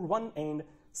Conjure One and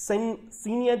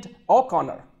Sinead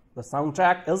O'Connor. The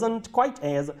soundtrack isn't quite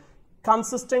as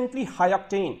consistently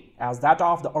high-octane as that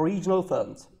of the original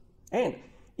films, and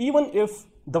even if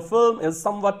the film is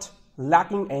somewhat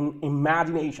lacking in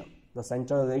imagination, the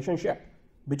central relationship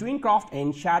between Croft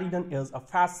and Sheridan is a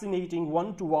fascinating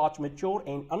one to watch mature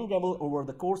and unravel over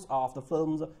the course of the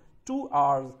film's 2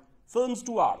 hours.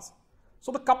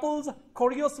 So the couple's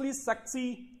curiously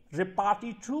sexy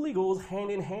repartee truly goes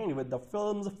hand in hand with the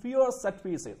film's fierce set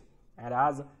pieces, and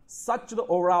as such the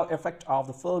overall effect of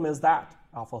the film is that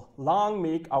of a long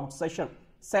make-out session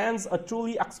sans a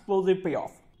truly explosive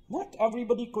payoff. Not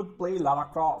everybody could play Lara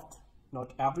Croft.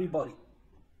 Not everybody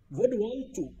would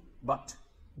want to, but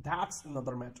that's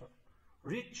another matter.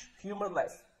 Rich,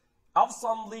 humorless,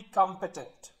 awesomely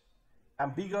competent,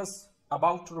 ambiguous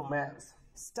about romance,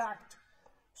 stacked,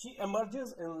 she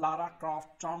emerges in Lara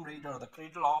Croft Tomb Raider, The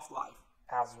Cradle of Life,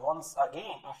 as once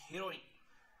again a heroine,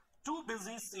 too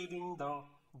busy saving the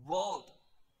world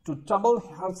to trouble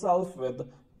herself with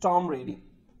tomb raiding.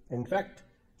 In fact,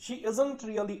 she isn't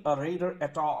really a raider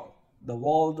at all. The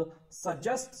world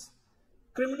suggests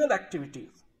criminal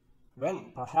activities,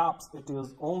 when perhaps it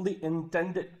is only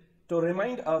intended to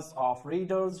remind us of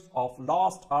raiders of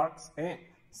lost arks and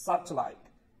such like.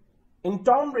 In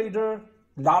Tomb Raider,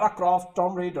 Lara Croft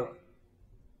Tomb Raider,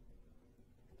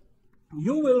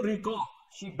 you will recall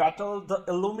she battled the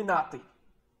Illuminati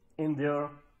in their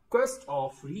quest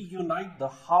of reunite the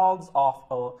halves of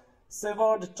a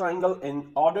severed triangle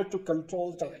in order to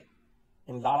control time.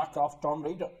 In Lara Croft Tomb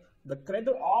Raider, The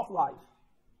Cradle of Life,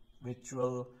 which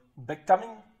will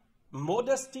becoming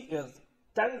modesty is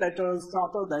 10 letters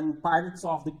shorter than Pirates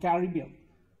of the Caribbean,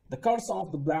 The Curse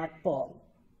of the Black Pearl.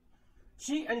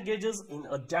 She engages in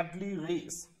a deadly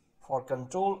race for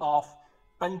control of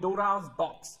Pandora's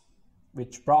box,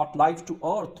 which brought life to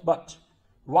Earth but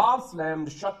was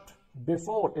slammed shut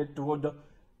before it would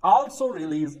also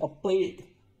release a plague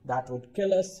that would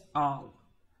kill us all.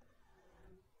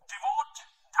 Devout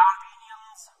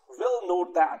Darwinians will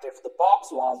note that if the box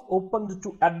was opened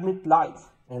to admit life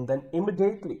and then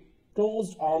immediately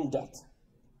closed on death,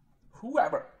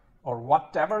 whoever or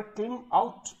whatever came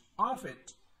out of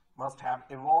it must have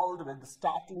evolved with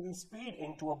startling speed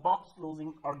into a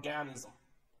box-closing organism.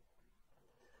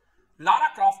 Lara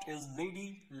Croft is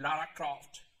Lady Lara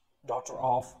Croft, daughter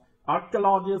of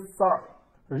archaeologist Sir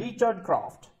Richard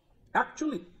Croft.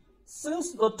 Actually,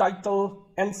 since the title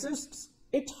insists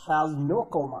it has no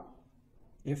comma,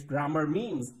 if grammar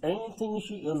means anything,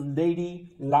 she is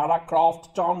Lady Lara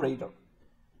Croft Tomb Raider.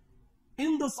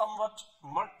 In the somewhat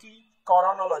murky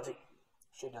chronology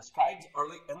she describes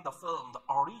early in the film,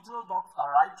 the original box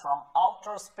arrived from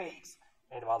outer space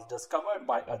and was discovered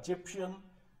by Egyptian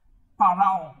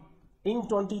pharaoh in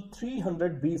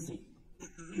 2300 BC.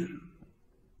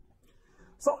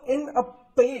 So in a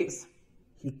place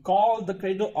he called the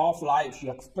Cradle of Life, she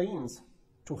explains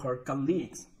to her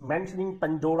colleagues, mentioning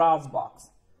Pandora's box.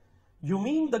 "You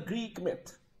mean the Greek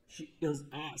myth?" she is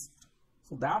asked.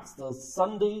 So that's the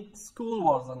Sunday school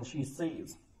version, she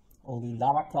says. Only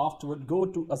Lara Croft would go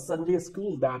to a Sunday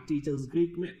school that teaches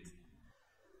Greek myth.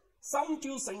 Some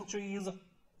 2 centuries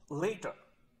later,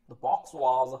 the box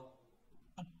was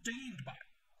obtained by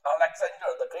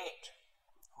Alexander the Great,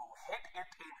 who hid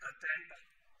it in a temple,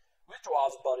 which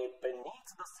was buried beneath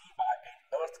the sea by an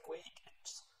earthquake.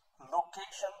 Its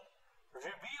location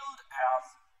revealed as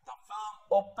the film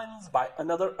opens by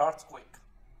another earthquake.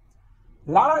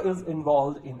 Lara is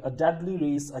involved in a deadly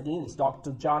race against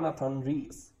Dr. Jonathan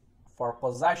Rees for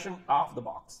possession of the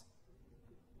box.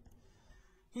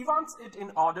 He wants it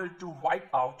in order to wipe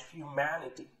out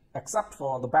humanity, except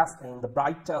for the best and the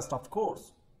brightest, of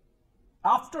course.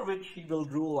 After which he will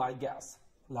rule, I guess.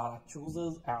 Lara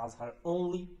chooses as her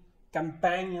only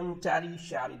companion Terry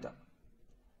Sheridan.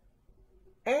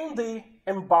 And they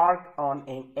embark on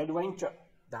an adventure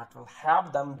that will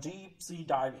have them deep sea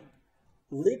diving,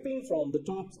 leaping from the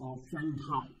tops of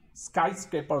Shanghai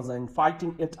skyscrapers and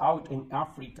fighting it out in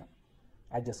Africa.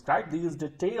 I describe these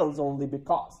details only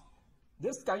because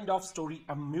this kind of story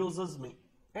amuses me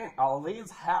and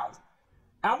always has,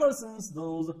 ever since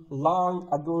those long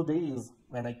ago days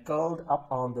when I curled up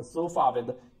on the sofa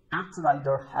with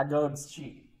ex-rider Haggard's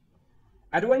sheep.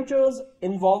 Adventures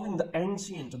involving the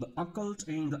ancient, the occult,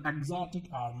 and the exotic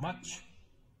are much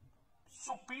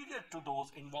superior to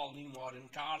those involving modern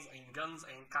cars and guns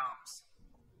and cops.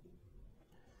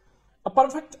 A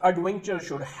perfect adventure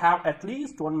should have at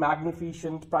least one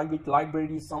magnificent private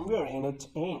library somewhere in it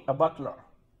and a butler.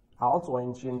 Also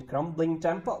ancient crumbling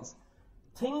temples,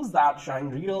 things that shine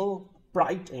real,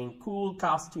 bright and cool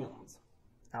costumes.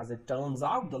 As it turns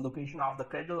out, the location of the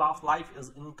Cradle of Life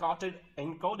is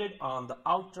encoded on the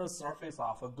outer surface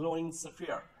of a glowing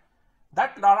sphere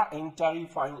that Lara and Terry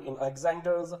find in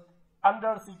Alexander's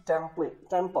undersea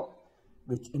temple,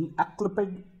 which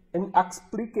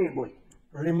inexplicably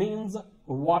remains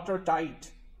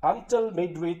watertight until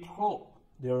midway through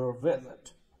their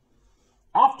visit,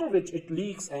 after which it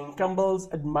leaks and crumbles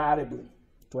admirably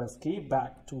to escape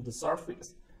back to the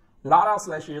surface. Lara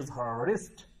slashes her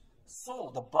wrist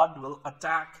so the blood will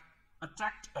attract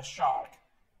a shark,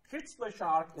 hits the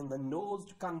shark in the nose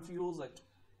to confuse it,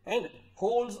 and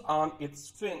holds on its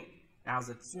fin as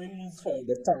it swims for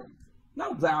the tank.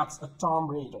 Now that's a Tomb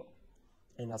Raider.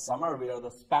 In a summer where the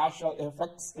special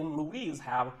effects in movies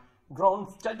have grown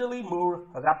steadily more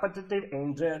repetitive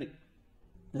and dreary,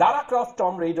 Lara Croft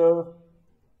Tomb Raider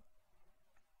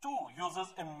 2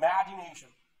 uses imagination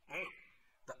and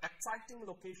the exciting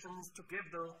locations to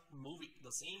give the movie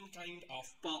the same kind of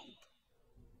pulp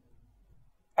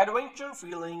adventure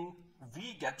feeling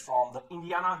we get from the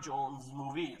Indiana Jones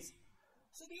movies.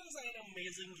 So there's an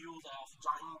amazing use of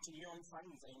giant neon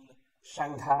signs in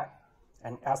Shanghai,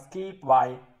 an escape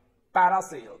by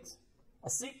parasails, a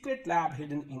secret lab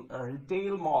hidden in a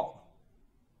retail mall,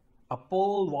 a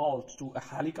pole vault to a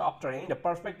helicopter, and a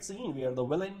perfect scene where the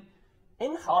villain,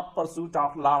 in hot pursuit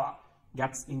of Lara,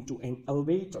 gets into an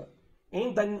elevator,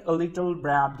 and then a little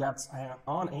Brad gets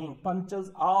on and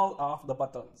punches all of the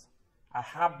buttons. I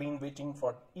have been waiting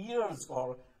for years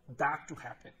for that to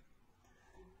happen.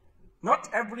 Not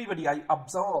everybody I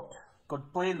observed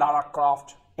could play Lara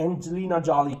Croft. Angelina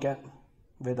Jolie can,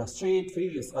 with a straight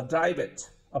face, a dry wit,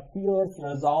 a fierce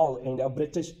resolve, and a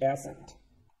British accent,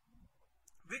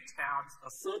 which adds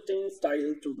a certain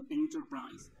style to the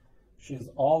enterprise. She's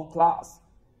all class,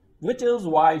 which is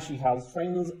why she has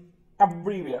friends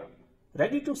everywhere,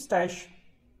 ready to stash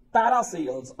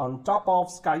parasails on top of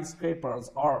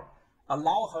skyscrapers or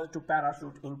allow her to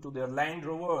parachute into their Land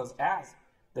Rovers as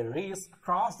they race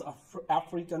across the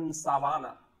African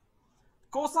savannah.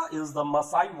 Kosa is the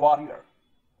Maasai warrior,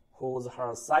 who's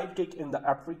her sidekick in the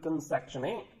African section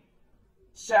A.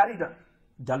 Sheridan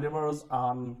delivers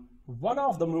on one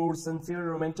of the more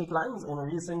sincere romantic lines in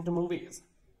recent movies.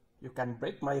 You can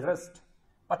break my wrist,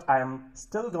 but I am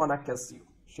still gonna kiss you.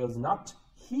 She's not,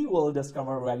 he will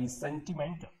discover, very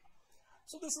sentimental.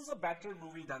 So this is a better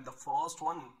movie than the first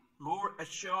one, more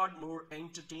assured, more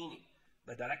entertaining.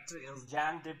 The director is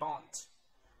Jan de Bont,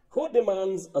 who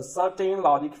demands a certain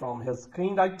logic from his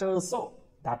screenwriter so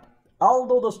that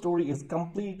although the story is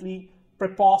completely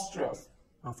preposterous,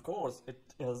 of course it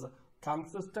is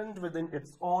consistent within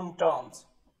its own terms.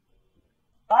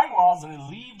 I was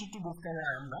relieved to discover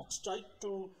I am not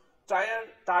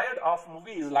tired of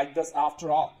movies like this after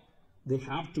all. They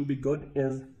have to be good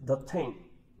is the thing.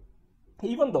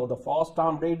 Even though the first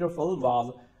Tomb Raider film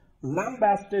was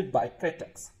lambasted by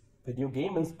critics, video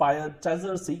game-inspired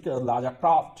treasure seeker Lara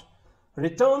Croft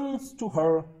returns to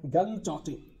her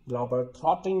gun-toting,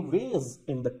 globe-trotting ways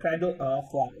in the Cradle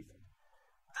of Life.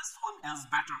 This one is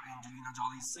better, Angelina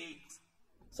Jolie says.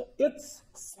 So it's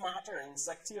smarter and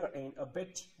sexier and a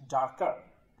bit darker.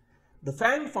 The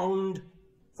fan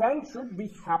should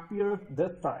be happier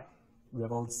this time. We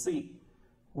will see.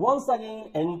 Once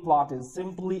again, any plot is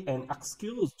simply an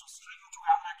excuse to string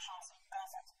together action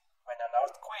sequences when an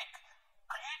earthquake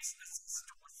creates risks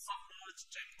to a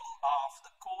submerged temple off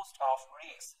the coast of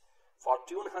Greece.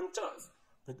 Fortune hunters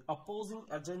with opposing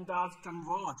agendas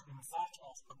converge in search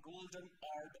of a golden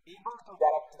orb able to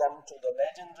direct them to the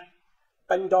legendary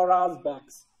Pandora's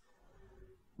box.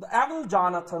 The evil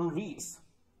Jonathan Rhys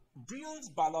deals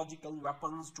biological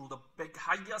weapons to the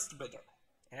highest bidder,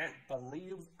 and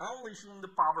believes unleashing the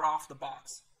power of the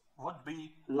box would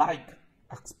be like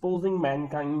exposing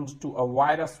mankind to a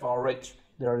virus for which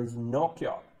there is no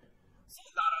cure. So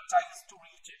Lara tries to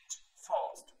reach it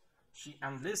first. She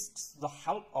enlists the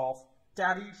help of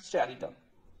Terry Sheridan,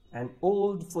 an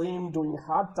old flame doing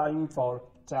hard time for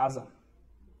Tarzan.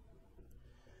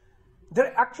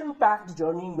 Their action-packed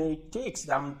journey takes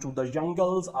them to the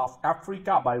jungles of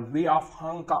Africa by way of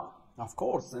Hong Kong. Of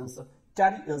course, since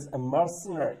Terry is a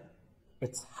mercenary,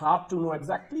 it's hard to know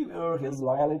exactly where his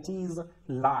loyalties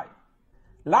lie.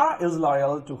 Lara is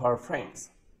loyal to her friends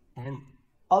and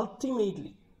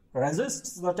ultimately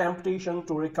resists the temptation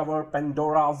to recover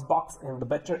Pandora's box in the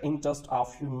better interest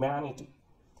of humanity.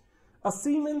 A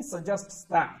seaman suggests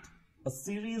that a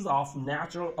series of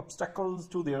natural obstacles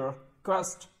to their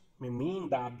quest may mean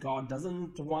that God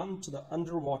doesn't want the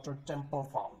underwater temple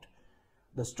found.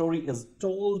 The story is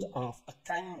told of a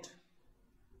kind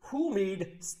who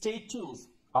made statues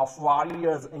of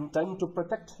warriors intent to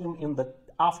protect him in the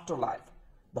afterlife.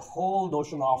 The whole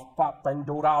notion of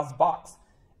Pandora's box,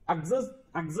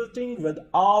 existing with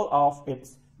all of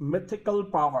its mythical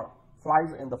power,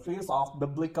 flies in the face of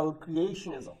biblical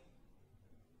creationism.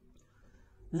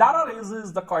 Lara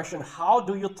raises the question, how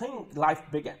do you think life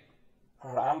began?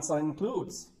 Her answer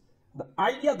includes the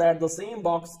idea that the same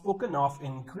box spoken of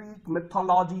in Greek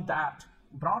mythology that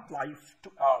brought life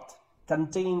to earth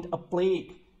contained a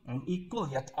plague, an equal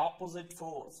yet opposite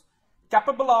force,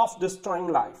 capable of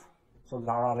destroying life. So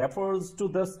Lara refers to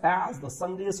this as the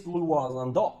Sunday school was,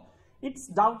 and though it's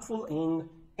doubtful in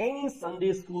any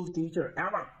Sunday school teacher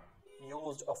ever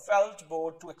used a felt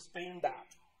board to explain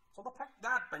that. So the fact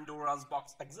that Pandora's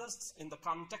box exists in the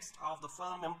context of the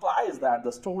film implies that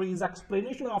the story's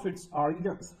explanation of its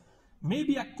origins may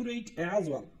be accurate as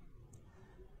well.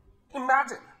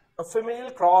 Imagine a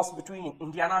female cross between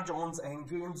Indiana Jones and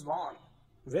James Bond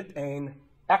with an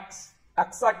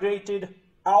exaggerated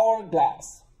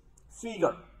hourglass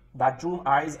figure, bedroom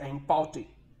eyes and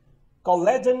pouty,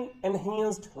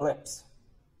 collagen-enhanced lips,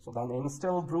 so then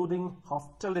instill brooding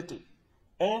hostility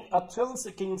and a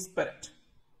thrill-seeking spirit.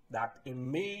 That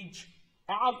image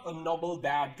as a noble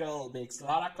bad girl makes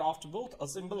Lara Croft both a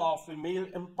symbol of female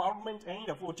empowerment and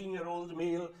a 14-year-old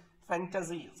male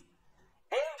fantasies.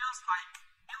 And just like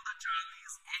in the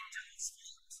Charlie's Angels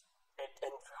films, it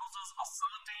infuses a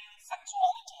certain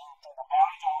sexuality into the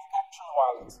marriage of actual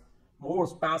violence. More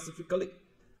specifically,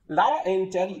 Lara and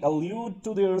Terry allude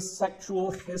to their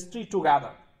sexual history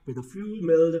together with a few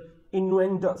mild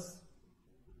innuendos.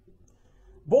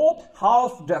 Both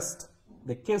half-dressed,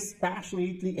 they kiss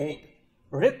passionately and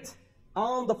writhe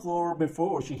on the floor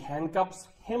before she handcuffs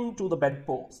him to the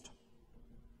bedpost.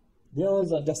 There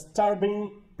is a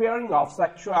disturbing pairing of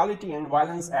sexuality and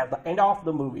violence at the end of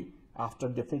the movie. After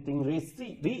defeating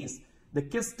Reese, they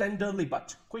kiss tenderly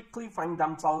but quickly find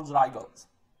themselves rivals.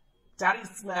 Terry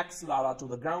smacks Lara to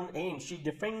the ground and she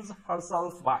defends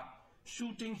herself by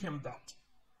shooting him dead.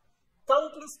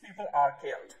 Countless people are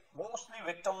killed, mostly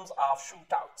victims of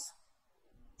shootouts.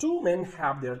 Two men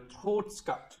have their throats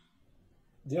cut.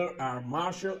 There are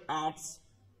martial arts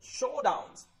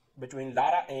showdowns between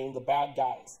Lara and the bad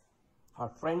guys. Her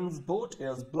friend's boat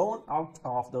is blown out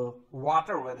of the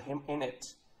water with him in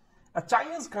it. A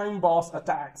Chinese crime boss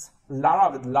attacks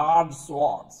Lara with large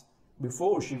swords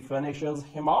before she finishes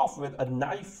him off with a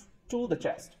knife to the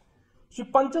chest. She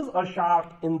punches a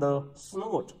shark in the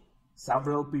snout.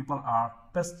 Several people are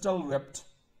pistol whipped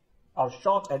or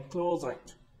shot at close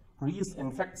range. Reese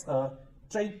infects a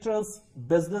traitorous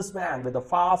businessman with a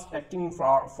fast-acting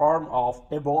form of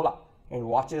Ebola and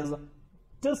watches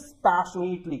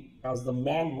dispassionately as the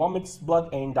man vomits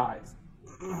blood and dies.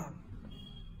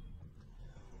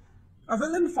 A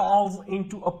villain falls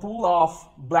into a pool of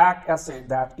black acid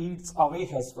that eats away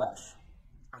his flesh.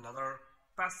 Another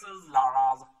presses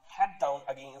Lara's head down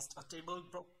against a table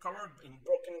covered in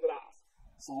broken glass.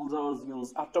 Soldiers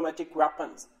use automatic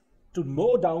weapons to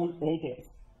mow down natives.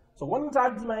 So one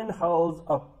tribesman hurls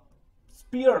a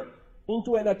spear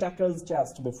into an attacker's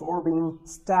chest before being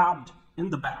stabbed in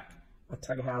the back. A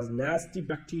thug has nasty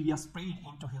bacteria sprayed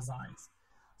into his eyes.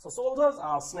 So soldiers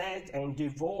are snatched and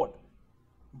devoured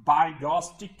by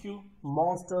grotesque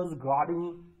monsters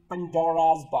guarding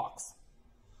Pandora's box.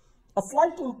 A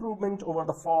slight improvement over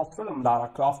the fourth film, Lara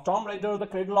Croft Tomb Raider: The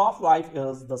Cradle of Life,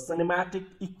 is the cinematic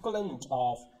equivalent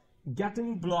of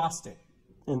getting blasted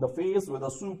in the face with a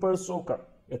super soaker.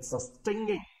 It's a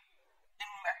stinging,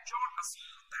 immature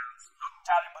assault that's not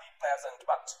terribly pleasant,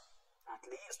 but at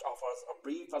least offers a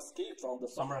brief escape from the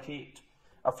summer heat.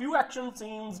 A few action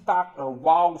scenes pack a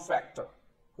wow factor.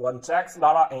 One tracks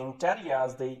Lara and Terry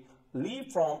as they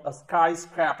leap from a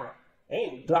skyscraper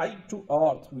and dive to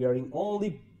earth wearing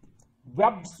only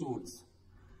webbed suits.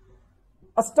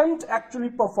 A stunt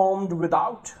actually performed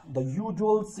without the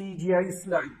usual CGI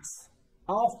sleights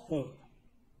of hand.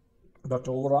 But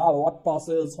overall, what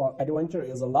passes for adventure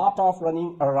is a lot of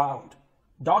running around,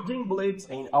 dodging bullets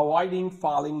and avoiding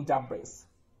falling debris.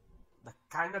 The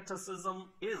kineticism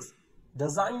is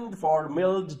designed for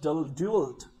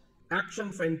mild-dulled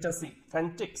action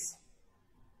fanatics.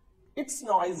 It's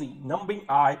noisy, numbing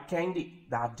eye candy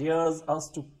that dares us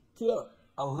to care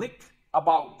a lick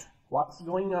about what's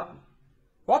going on.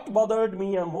 What bothered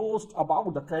me most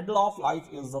about the Cradle of Life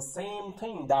is the same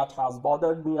thing that has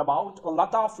bothered me about a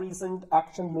lot of recent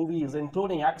action movies,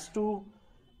 including X2,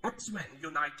 X-Men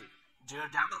United,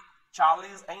 Daredevil,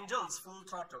 Charlie's Angels Full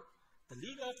Throttle, The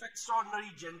League of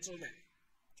Extraordinary Gentlemen,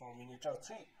 Terminator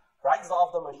 3, Rise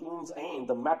of the Machines, and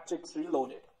The Matrix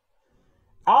Reloaded.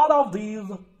 All of these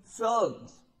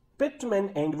films pit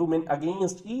men and women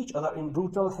against each other in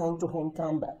brutal hand-to-hand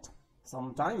combat,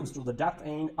 sometimes to the death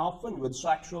and often with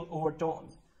sexual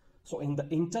overtones. So in the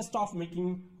interest of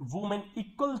making women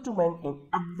equal to men in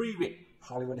every way,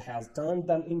 Hollywood has turned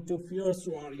them into fierce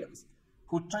warriors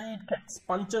who trade kicks,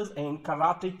 punches, and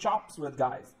karate chops with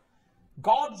guys.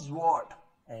 God's word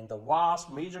and the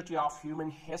vast majority of human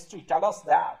history tell us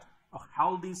that a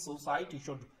healthy society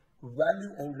should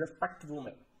value and respect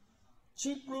women.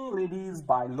 Cheapening ladies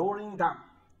by lowering them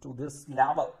to this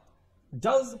level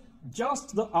does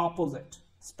just the opposite,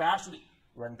 especially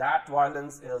when that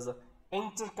violence is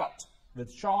intercut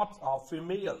with shots of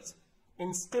females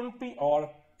in skimpy or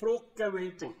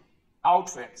provocating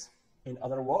outfits. In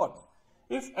other words,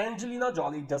 if Angelina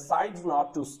Jolie decides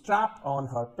not to strap on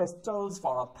her pistols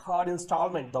for a third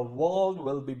installment, the world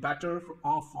will be better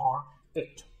off for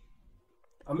it.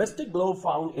 A mystic glove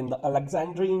found in the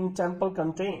Alexandrian temple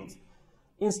contains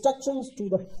instructions to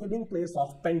the hiding place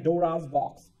of Pandora's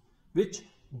box, which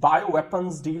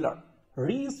bioweapons dealer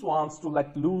Reese wants to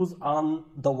let loose on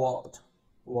the world.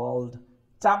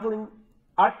 Traveling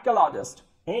archaeologist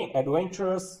and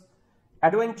adventurous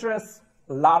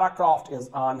Lara Croft is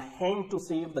on hand to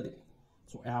save the day.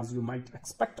 So as you might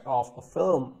expect of a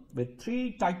film with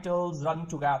 3 titles run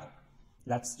together,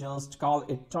 let's just call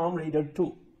it Tomb Raider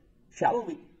 2, shall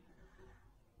we?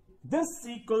 This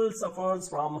sequel suffers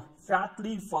from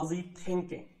fatly fuzzy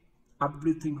thinking.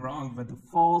 Everything wrong with the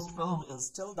first film is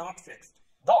still not fixed,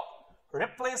 though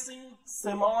replacing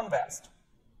Simone West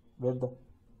with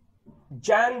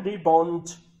Jan de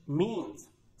Bont means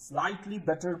slightly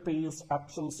better paced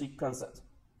action sequences.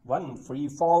 One free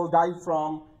fall dive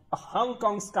from a Hong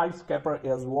Kong skyscraper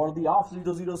is worthy of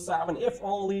 007 if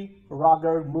only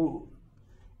Roger moved.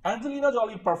 Angelina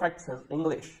Jolie perfects his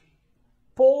English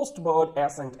post-bird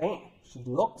accent and she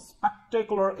looks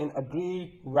spectacular in a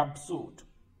grey wetsuit.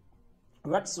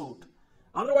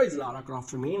 Otherwise, Lara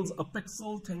Croft remains a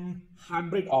pixel-thin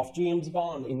hybrid of James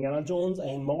Bond, Indiana Jones,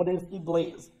 and modernity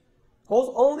Blaze, whose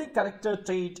only character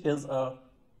trait is a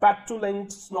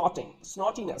petulant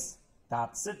snottiness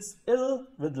that sits ill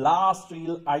with last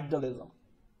real idealism.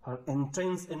 Her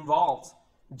entrance involves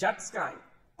jet skiing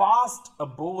past a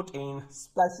boat and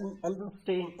splashing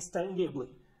understandably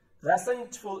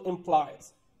resentful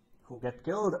employees who get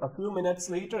killed a few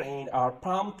minutes later and are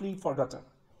promptly forgotten.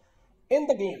 In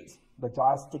the games, the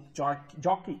joystick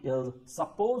jockey is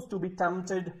supposed to be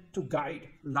tempted to guide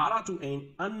Lara to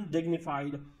an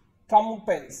undignified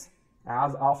comeuppance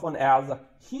as often as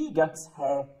he gets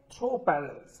her through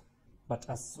perils. But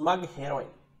a smug heroine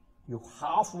you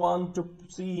half want to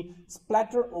see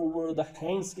splatter over the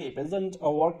landscape isn't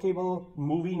a workable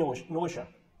movie notion.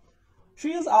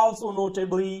 She is also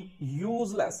notably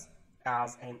useless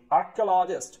as an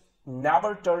archaeologist,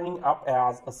 never turning up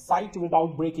as a site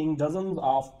without breaking dozens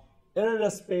of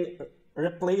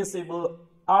irreplaceable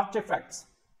artifacts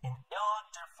in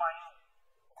ill-defined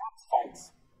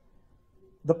fights.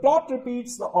 The plot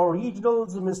repeats the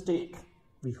original's mistake.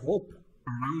 We hope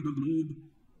around the globe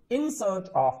in search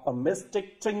of a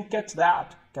mystic trinket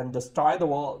that can destroy the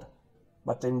world.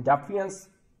 But in defiance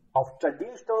of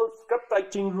traditional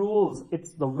script-writing rules,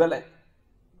 it's the villain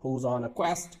who's on a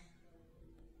quest.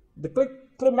 The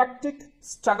climactic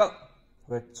struggle,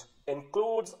 which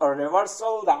includes a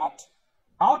reversal that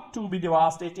ought to be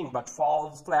devastating but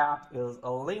falls flat, is a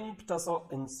limp tussle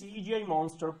in CGI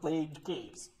monster-plagued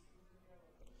caves.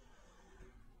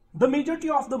 The majority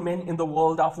of the men in the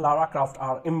world of Lara Croft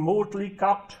are immortally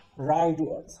corrupt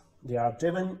wrongdoers. They are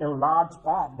driven in large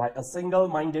part by a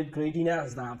single-minded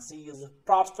greediness that sees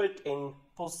profit in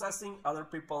possessing other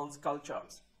people's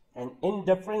cultures, and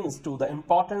indifference to the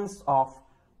importance of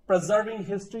preserving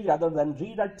history rather than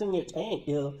rewriting it, and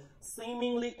a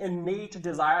seemingly innate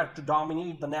desire to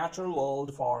dominate the natural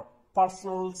world for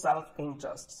personal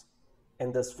self-interests.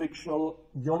 In this fictional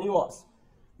universe,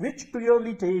 which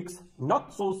clearly takes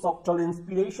not so subtle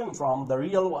inspiration from the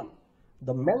real one,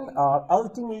 the men are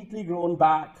ultimately grown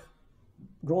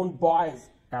boys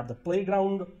at the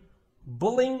playground,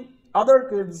 bullying other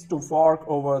kids to fork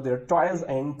over their toys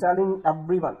and telling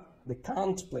everyone they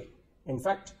can't play. In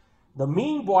fact, the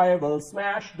mean boy will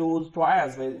smash those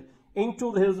toys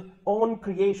into his own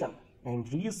creation and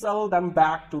resell them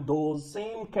back to those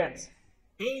same kids.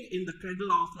 And in the Cradle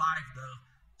of Life,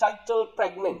 the title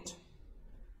pregnant,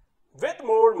 with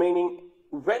more meaning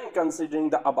when considering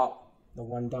the above. The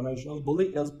one-dimensional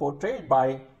bully is portrayed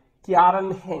by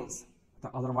Ciarán Hinds. The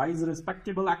otherwise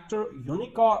respectable actor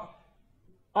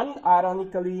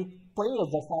unironically plays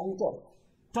the fighter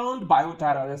turned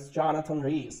bioterrorist Jonathan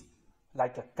Rhys,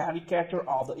 like a caricature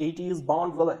of the 80s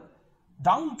Bond villain,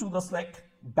 down to the slick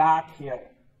back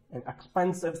hair and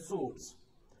expensive suits.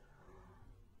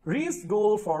 Rhys'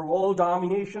 goal for world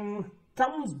domination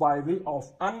comes by way of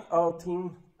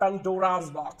unearthing Pandora's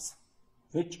box,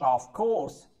 which of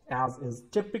course, as is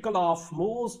typical of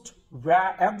most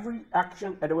every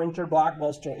action-adventure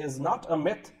blockbuster, is not a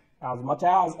myth as much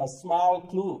as a small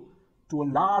clue to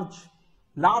a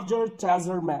larger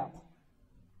treasure map.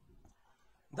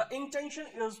 The intention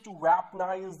is to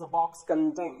weaponize the box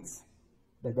contents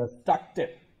the destructive,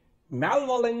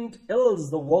 malevolent ills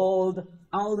the world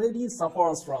already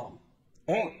suffers from,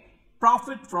 and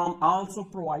profit from also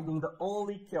providing the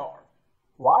only cure.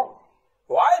 Why?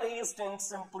 Why Rhys didn't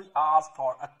simply ask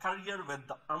for a career with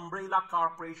the Umbrella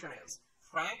Corporation is,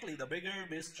 frankly, the bigger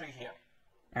mystery here.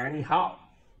 Anyhow,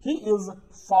 he is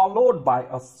followed by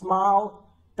a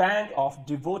small band of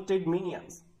devoted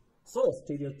minions, so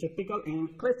stereotypical in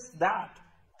clips that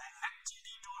they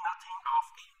literally do nothing of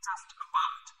interest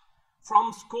apart from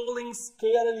scolding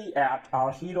scarily at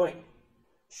our heroine,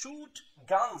 shoot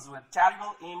guns with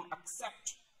terrible aim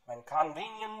except when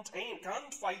convenient, and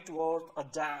can't fight worth a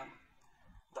damn.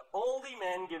 The only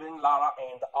man giving Lara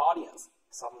and the audience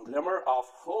some glimmer of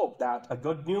hope that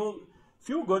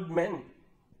few good men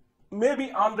may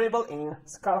be honorable and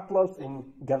scrupulous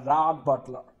in Gerard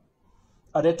Butler,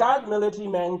 a retired military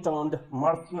man turned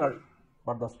mercenary.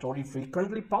 But the story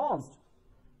frequently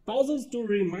pauses to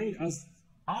remind us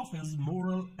of his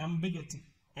moral ambiguity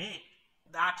and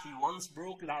that he once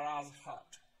broke Lara's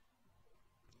heart.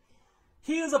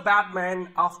 He is a bad man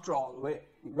after all.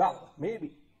 Well,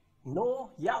 maybe. No,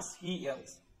 yes, he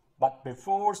is. But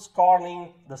before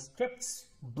scorning the script's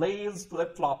blaze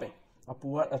flip-flopping, a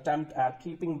poor attempt at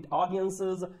keeping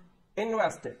audiences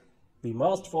invested, we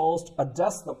must first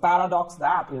address the paradox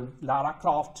that is Lara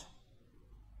Croft.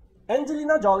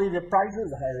 Angelina Jolie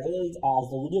reprises her roles as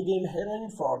the video game heroine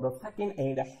for the second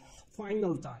and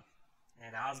final time.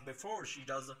 And as before, she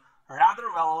does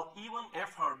rather well, even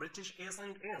if her British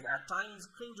accent is at times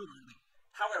cringeworthy.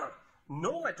 However,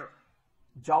 no matter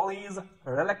Jolie's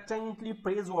reluctantly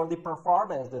praiseworthy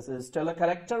performance, this is still a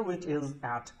character which is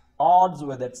at odds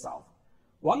with itself,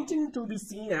 wanting to be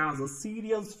seen as a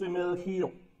serious female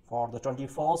hero for the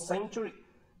 21st century,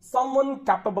 someone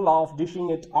capable of dishing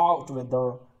it out with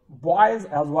the boys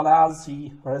as well as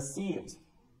she receives.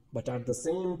 But at the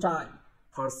same time,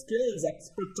 her skills,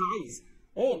 expertise,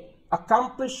 and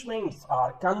accomplishments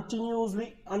are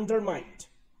continuously undermined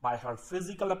by her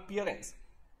physical appearance,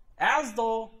 as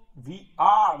though we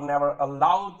are never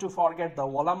allowed to forget the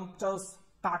voluminous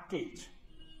package.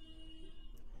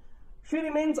 She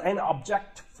remains an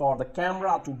object for the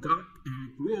camera to gawk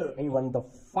at, where even the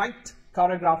fight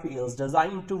choreography is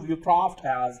designed to view Croft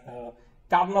as a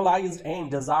carnalized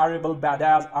and desirable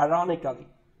badass. Ironically,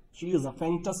 she is a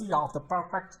fantasy of the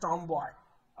perfect tomboy,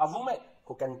 a woman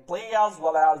who can play as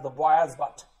well as the boys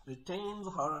but retains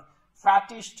her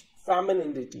fattish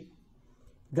femininity.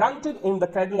 Granted, in the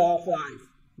Cradle of Life,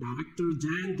 director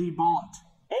Jan de Bont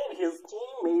and his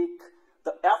team make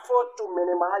the effort to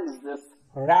minimize this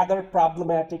rather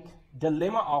problematic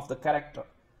dilemma of the character,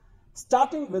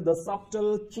 starting with the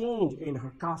subtle change in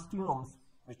her costumes,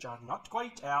 which are not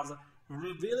quite as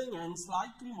revealing and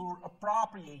slightly more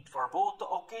appropriate for both the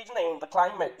occasion and the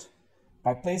climate,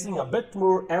 by placing a bit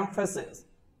more emphasis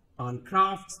on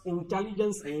Croft's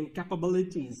intelligence and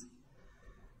capabilities.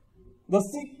 The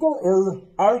sequel is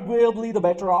arguably the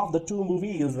better of the two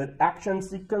movies, with action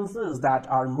sequences that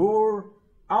are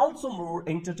also more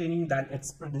entertaining than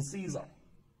its predecessor,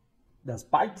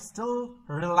 despite still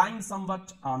relying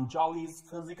somewhat on Jolie's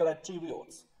physical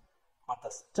attributes. But the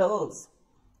stills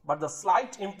But the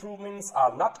slight improvements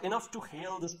are not enough to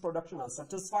hail this production a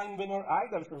satisfying winner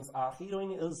either, since our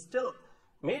heroine is still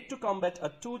made to combat a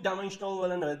two-dimensional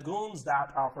villain with goons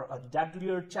that offer a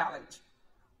deadlier challenge.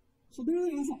 So there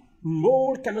is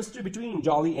more chemistry between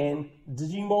Jolie and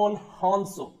Djimon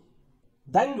Hounsou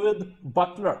than with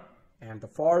Butler, and the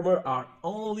former are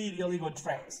only really good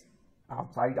friends.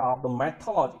 Outside of the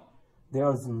mythology,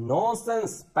 there is no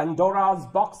sense Pandora's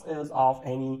box is of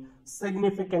any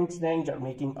significant danger,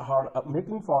 making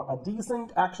for a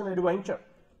decent action-adventure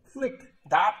flick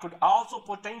that could also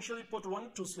potentially put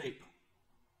one to sleep.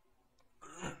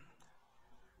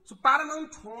 So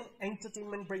Paramount Home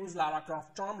Entertainment brings Lara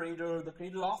Croft Tomb Raider: The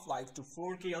Cradle of Life to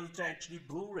 4K Ultra HD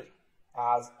Blu-ray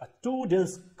as a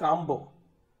 2-disc combo,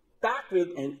 packed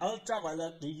with an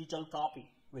ultraviolet digital copy,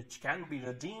 which can be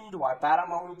redeemed by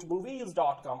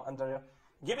ParamountMovies.com under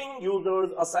giving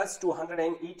users access to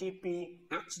 180p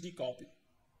HD copy.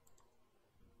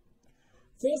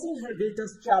 Facing her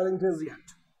greatest challenges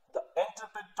yet, the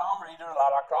intrepid Tomb Raider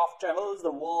Lara Croft travels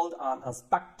the world on a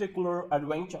spectacular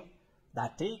adventure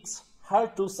that takes her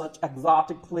to such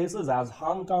exotic places as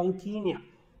Hong Kong, Kenya,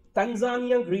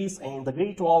 Tanzania, Greece, and the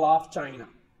Great Wall of China,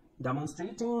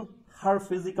 demonstrating her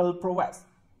physical prowess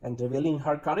and revealing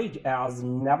her courage as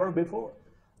never before.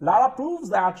 Lara proves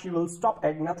that she will stop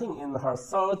at nothing in her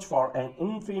search for an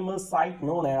infamous site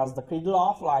known as the Cradle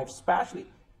of Life, especially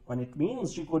when it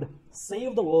means she could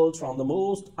save the world from the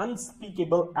most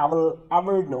unspeakable evil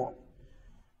ever known.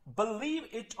 Believe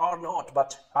it or not,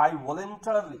 but I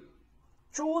voluntarily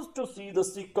choose to see the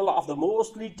sequel of the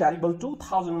mostly terrible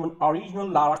 2001 original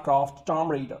Lara Croft Tomb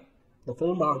Raider. The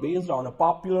film are based on a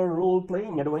popular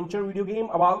role-playing adventure video game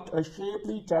about a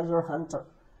shapely treasure hunter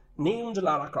named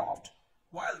Lara Croft.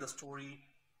 While the story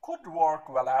could work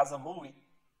well as a movie,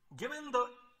 given the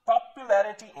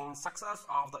popularity and success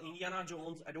of the Indiana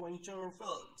Jones adventure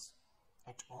films,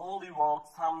 it only works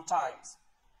sometimes.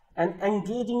 An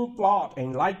engaging plot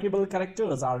and likable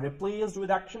characters are replaced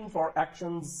with action for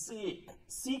action's sake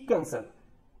sequences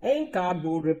and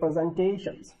cardboard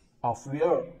representations of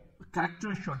where a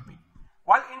character should be.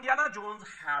 While Indiana Jones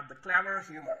had the clever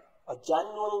humor, a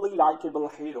genuinely likable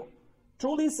hero,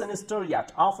 truly sinister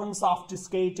yet often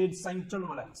sophisticated central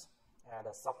villains, and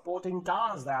a supporting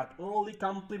cast that only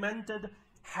complemented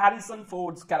Harrison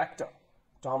Ford's character,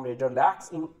 Tomb Raider lacks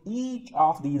in each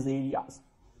of these areas.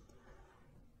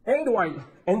 And while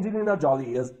Angelina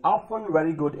Jolie is often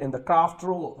very good in the Croft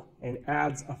role and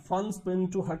adds a fun spin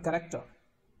to her character,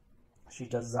 she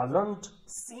doesn't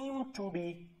seem to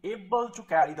be able to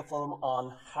carry the film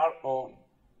on her own.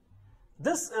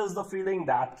 This is the feeling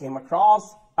that came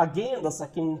across again the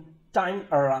second time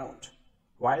around.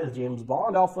 While James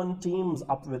Bond often teams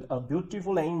up with a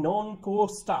beautiful and known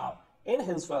co-star in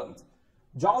his films,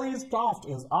 Jolie's Croft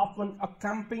is often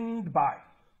accompanied by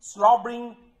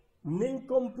slobbering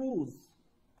nincompoos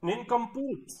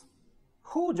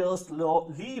who just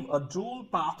leave a drool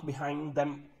path behind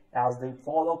them as they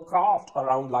follow Croft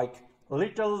around like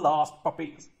little lost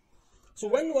puppies. So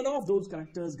when one of those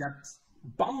characters gets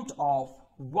bumped off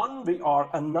one way or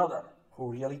another,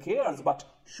 who really cares, but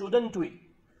shouldn't we?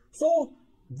 So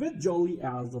with Jolie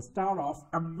as the star of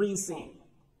every scene,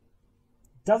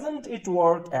 doesn't it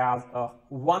work as a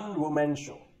one-woman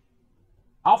show?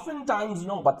 Oftentimes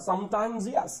no, but sometimes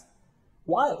yes.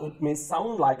 While it may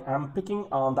sound like I'm picking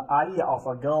on the idea of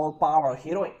a girl power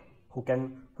heroine who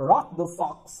can rock the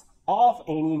socks off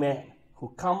any man who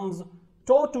comes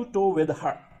toe-to-toe with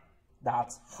her,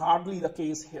 that's hardly the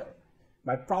case here.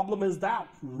 My problem is that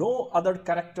no other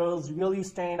characters really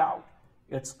stand out.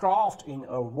 It's Croft in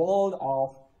a world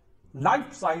of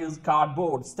life-size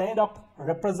cardboard stand-up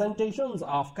representations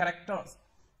of characters,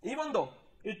 even though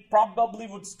it probably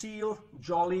would steal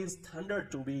Jolie's thunder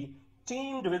to be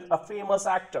teamed with a famous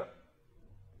actor.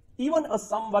 Even a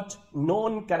somewhat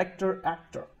known character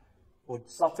actor would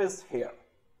suffice here.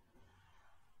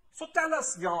 So tell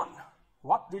us, Jan,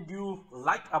 what did you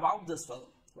like about this film?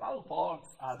 Well, folks,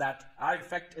 that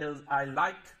effect is I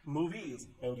like movies,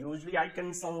 and usually I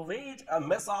can salvage a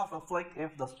mess of a flick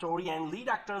if the story and lead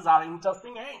actors are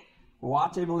interesting and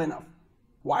watchable enough.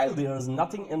 While there is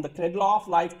nothing in the Cradle of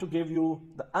Life to give you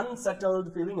the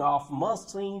unsettled feeling of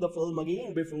must-seeing the film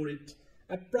again before it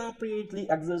appropriately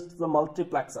exits the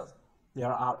multiplexes,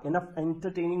 there are enough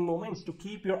entertaining moments to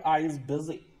keep your eyes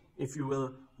busy if you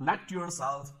will let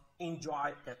yourself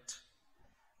enjoy it.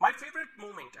 My favorite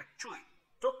moment actually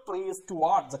took place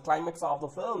towards the climax of the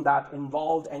film that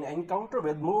involved an encounter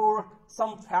with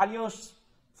some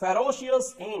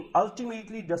ferocious and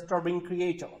ultimately disturbing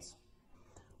creatures.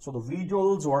 So the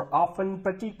visuals were often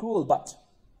pretty cool, but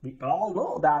we all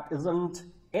know that isn't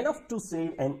enough to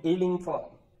save an ailing firm.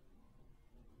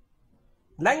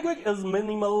 Language is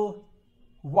minimal,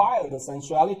 while the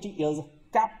sensuality is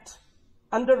kept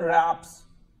under wraps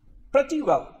pretty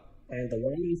well, and the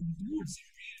violence includes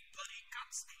some brief bloody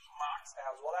cuts and marks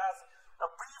as well as a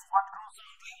brief but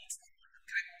gruesome glimpse of the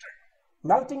character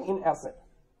melting in acid.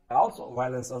 Also,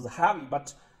 violence is heavy,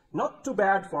 but not too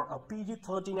bad for a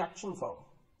PG-13 action film.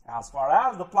 As far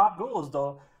as the plot goes,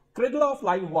 the Cradle of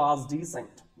Life was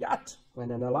decent, yet,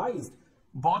 when analyzed,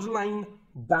 borderline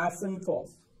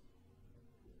blasphemous.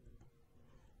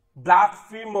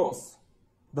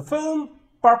 The film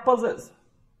purposes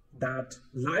that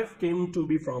life came to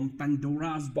be from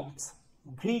Pandora's box,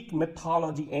 Greek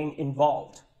mythology and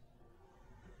involved.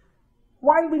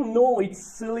 While we know it's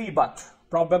silly but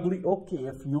probably okay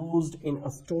if used in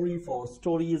a story for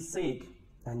story's sake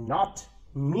and not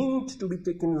meant to be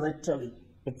taken literally,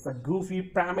 it's a goofy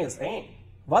premise and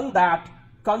one that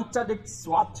contradicts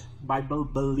what Bible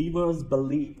believers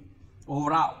believe.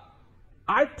 Overall,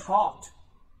 I thought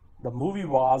the movie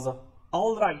was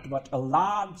alright, but a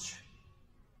large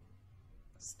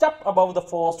step above the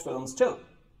first film still.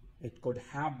 It could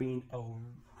have been a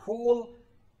whole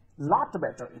lot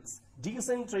better. It's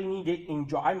decent rainy day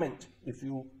enjoyment if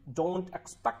you don't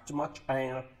expect much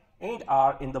and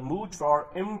are in the mood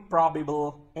for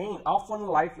improbable and often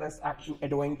lifeless action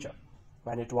adventure.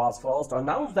 When it was first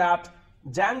announced that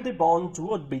Jan de Bont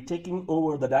would be taking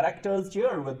over the director's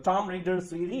chair with Tomb Raider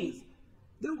series,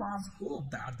 there was hope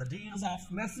that the days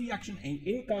of messy action and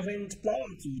incoherent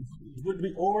plots would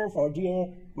be over for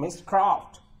dear Miss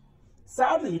Croft.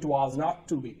 Sadly, it was not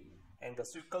to be, and the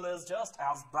sequel is just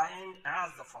as bland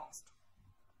as the first.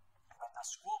 But the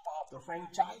scope of the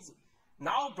franchise,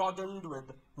 now broadened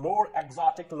with more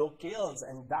exotic locales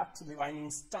and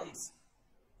depth-defining stunts,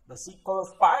 the sequel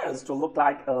aspires to look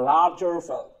like a larger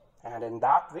film, and in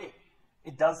that way,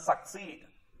 it does succeed.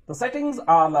 The settings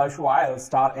are lush while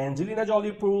star Angelina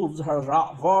Jolie proves her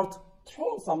worth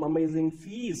through some amazing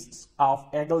feasts of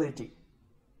agility.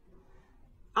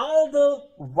 All the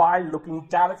while looking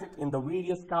terrific in the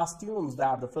various costumes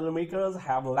that the filmmakers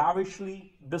have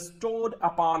lavishly bestowed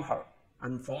upon her.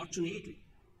 Unfortunately,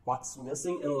 what's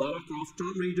missing in Lara Croft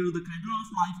Tomb Raider The Cradle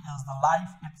of Life is the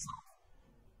life itself.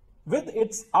 With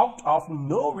its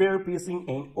out-of-nowhere pacing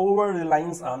and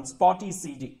over-reliance on spotty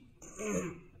CG.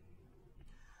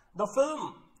 The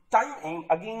film time and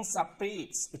again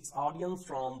separates its audience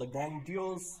from the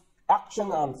grandiose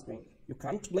action on screen. You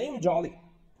can't blame Jolie,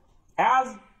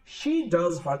 as she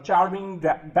does her charming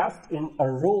best in a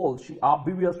role she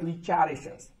obviously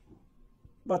cherishes.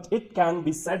 But it can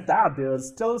be said that there's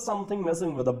still something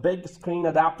missing with a big screen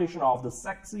adaptation of the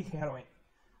sexy heroine.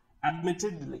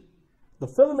 Admittedly, the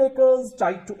filmmakers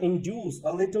tried to induce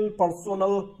a little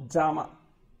personal drama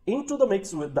into the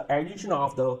mix with the addition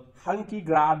of the hunky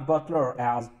Gerard Butler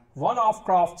as one of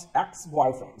Croft's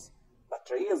ex-boyfriends. But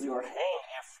raise your hand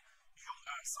if you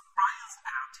are surprised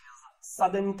at his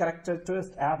sudden character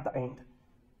twist at the end.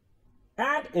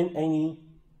 Add in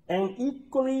an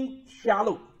equally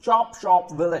shallow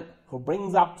chop-shop villain who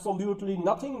brings absolutely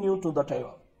nothing new to the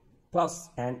table, plus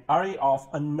an array of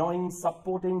annoying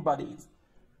supporting buddies,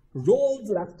 roles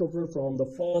left over from the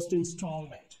first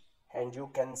installment, and you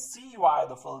can see why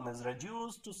the film is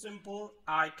reduced to simple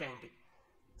eye candy.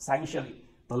 Essentially,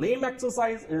 the lame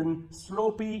exercise in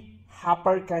sloppy,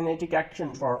 hyperkinetic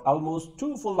action for almost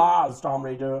 2 full hours. Tomb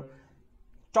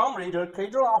Raider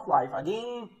Cradle of Life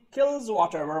again kills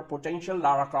whatever potential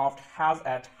Lara Croft has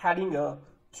at heading a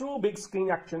true big screen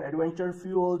action adventure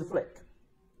fueled flick.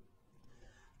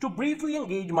 To briefly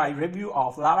engage my review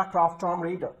of Lara Croft Tomb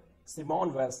Raider,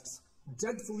 Simone West's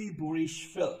dreadfully boorish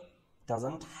film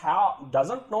doesn't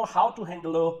know how to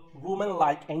handle a woman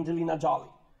like Angelina Jolie.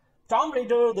 Tomb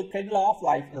Raider The Cradle of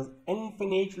Life is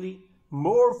infinitely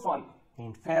more fun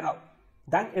and feral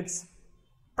than its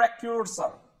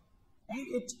precursor, and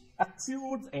it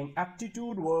exudes an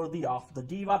aptitude worthy of the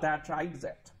diva that rides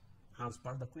it. As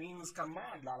per the Queen's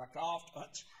command, Lara Croft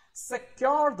must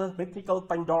secure the mythical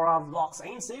Pandora's box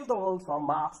and save the world from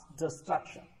mass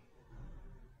destruction.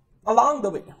 Along the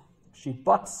way, she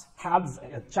butts heads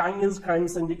at Chinese crime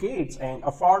syndicates and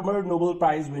a former Nobel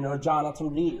Prize winner Jonathan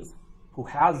Rhys, who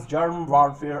has germ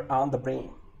warfare on the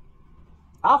brain.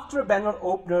 After a banner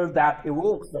opener that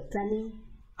evokes the crummy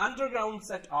underground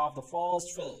set of the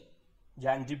first film,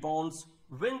 Jan de Bont's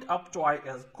wind-up toy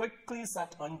is quickly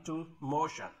set into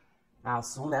motion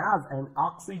as soon as an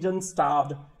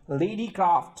oxygen-starved Lady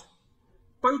Croft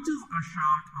punches a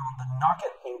shark on the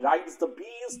noggin and rides the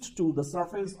beast to the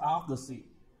surface of the sea.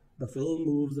 The film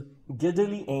moves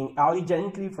giddily and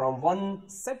elegantly from one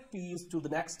set piece to the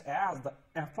next as the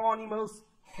eponymous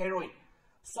heroine,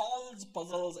 solves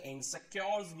puzzles and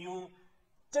secures new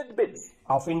tidbits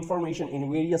of information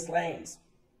in various lands.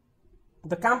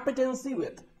 The competency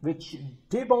with which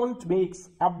de Bont makes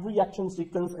every action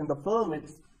sequence in the film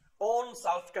its own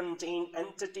self-contained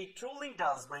entity truly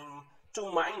does bring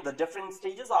to mind the different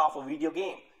stages of a video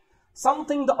game,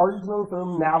 something the original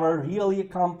film never really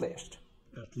accomplished,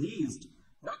 at least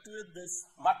not with this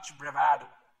much bravado.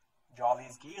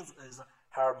 Jolie's gaze is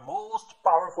her most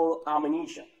powerful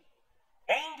ammunition,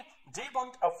 and de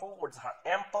Bont affords her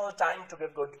ample time to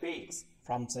give good pays,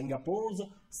 from Singapore's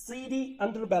seedy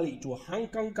underbelly to a Hong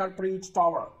Kong corporate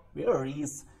tower where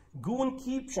his goon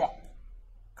keep shop.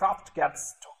 Croft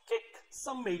gets to kick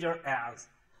some major ass.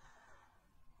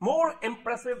 More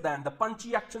impressive than the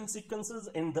punchy action sequences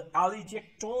in the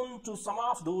elegiac tone to some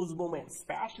of those moments,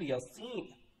 especially a scene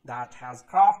that has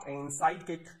Croft and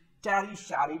sidekick Terry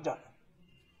Sheridan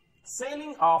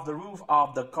sailing off the roof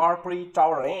of the corporate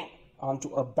tower and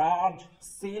onto a barge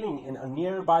sailing in a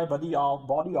nearby body of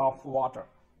water.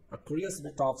 A curious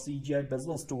bit of CGI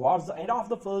business towards the end of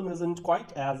the film isn't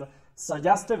quite as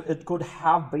suggestive it could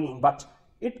have been, but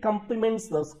it complements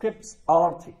the script's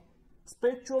earthy,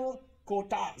 spiritual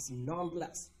quotas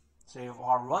nonetheless, save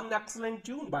for one excellent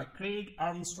tune by Craig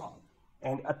Armstrong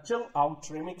and a chill-out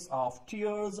remix of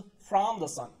Tears from the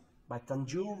Sun by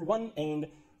Conjure One and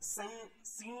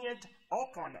Sinead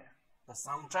O'Connor. The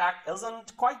soundtrack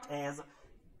isn't quite as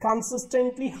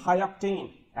consistently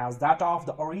high-octane as that of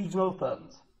the original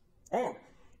films, and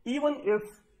even if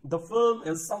the film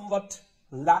is somewhat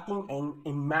lacking in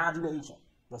imagination,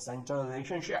 the central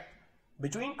relationship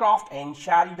between Croft and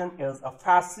Sheridan is a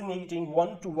fascinating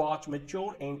one to watch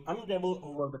mature and unravel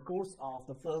over the course of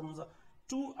the film's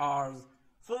 2 hours.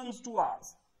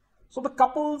 So the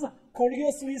couple's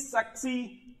curiously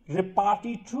sexy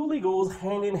repartee truly goes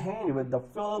hand in hand with the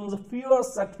film's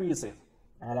fierce set pieces,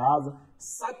 and as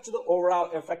such the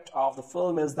overall effect of the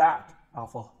film is that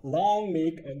of a long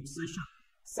make-out session,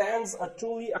 sans a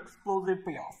truly explosive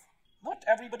payoff. Not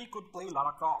everybody could play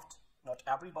Lara Croft, not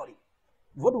everybody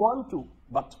would want to,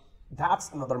 but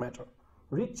that's another matter.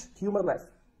 Rich, humorless,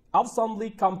 awesomely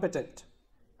competent,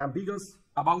 ambiguous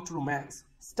about romance,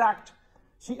 stacked,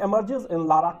 she emerges in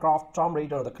Lara Croft Tomb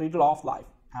Raider, The Cradle of Life,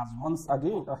 as once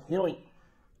again a heroine,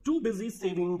 too busy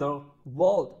saving the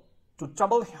world to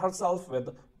trouble herself with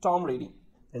tomb raiding.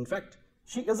 In fact,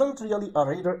 she isn't really a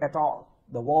raider at all.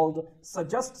 The world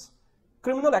suggests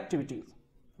criminal activities,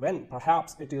 when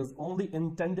perhaps it is only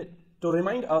intended to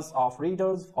remind us of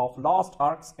raiders of lost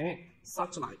arks and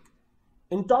such like.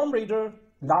 In Tomb Raider,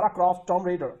 Lara Croft Tomb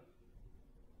Raider,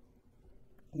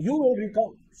 you will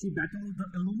recall she battled the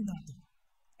Illuminati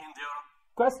in their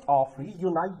quest of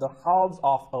reunite the halves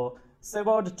of a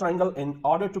severed triangle in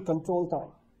order to control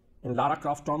time. In Lara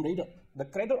Croft Tomb Raider, The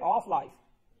Cradle of Life,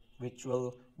 which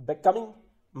will becoming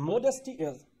modesty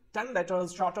is 10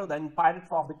 letters shorter than Pirates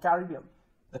of the Caribbean,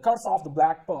 The Curse of the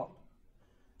Black Pearl.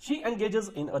 She engages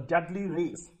in a deadly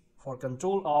race for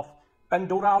control of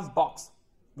Pandora's box,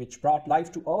 which brought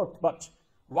life to Earth but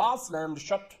was slammed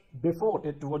shut before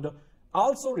it would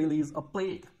also release a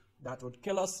plague that would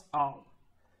kill us all.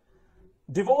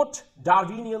 Devout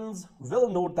Darwinians will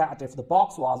note that if the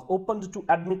box was opened to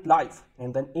admit life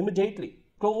and then immediately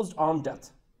closed on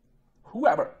death,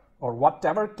 whoever or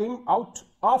whatever came out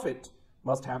of it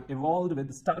must have evolved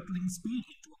with startling speed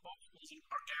into a box-closing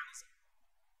organism.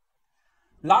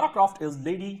 Lara Croft is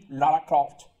Lady Lara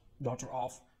Croft, daughter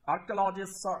of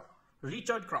archaeologist Sir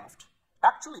Richard Croft.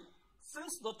 Actually,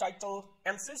 since the title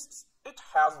insists it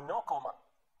has no comma,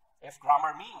 if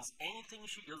grammar means anything,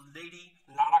 she is Lady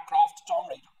Lara Croft Tomb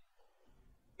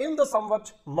Raider. In the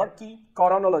somewhat murky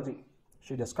chronology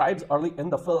she describes early in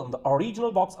the film, the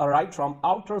original box arrived from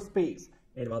outer space.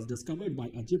 It was discovered by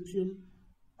Egyptian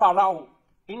pharaoh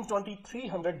in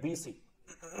 2300 BC.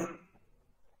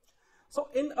 So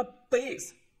in a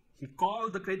place he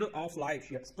called the Cradle of Life,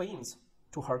 she explains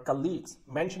to her colleagues,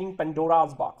 mentioning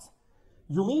Pandora's box.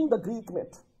 "You mean the Greek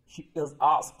myth?" she is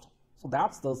asked. So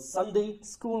that's the Sunday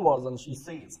school version, she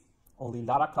says. Only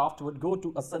Lara Croft would go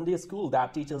to a Sunday school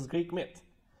that teaches Greek myth.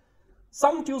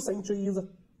 Some 2 centuries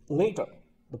later,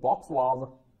 the box was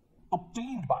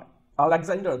obtained by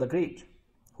Alexander the Great,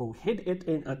 who hid it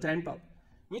in a temple,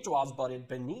 which was buried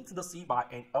beneath the sea by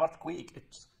an earthquake.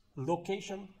 Its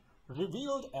location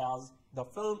revealed as the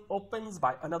film opens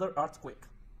by another earthquake.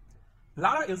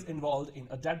 Lara is involved in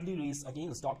a deadly race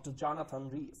against Dr. Jonathan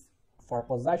Rees for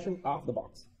possession of the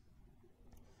box.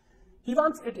 He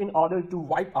wants it in order to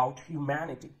wipe out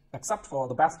humanity, except for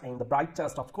the best and the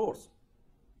brightest, of course.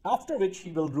 After which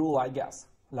he will rule, I guess.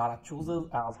 Lara chooses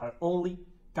as her only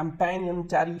companion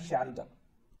Terry Sheridan.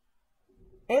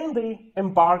 and they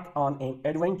embark on an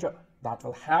adventure that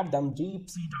will have them deep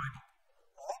sea diving,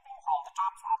 leaping from the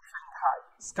tops of Shanghai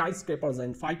skyscrapers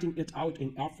and fighting it out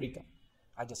in Africa.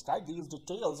 I describe these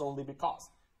details only because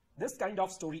this kind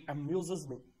of story amuses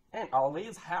me and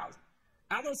always has,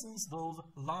 ever since those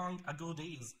long ago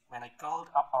days when I curled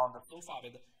up on the sofa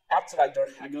with ex-writer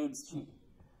Haggard's tea.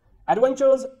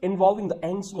 Adventures involving the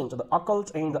ancient, the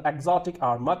occult, and the exotic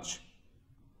are much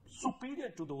superior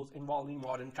to those involving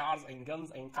modern cars and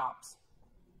guns and cops.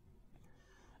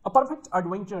 A perfect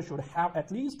adventure should have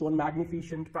at least one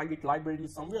magnificent private library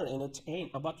somewhere in it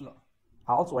and a butler.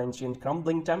 Also ancient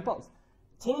crumbling temples,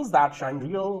 things that shine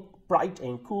real, bright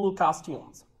and cool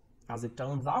costumes. As it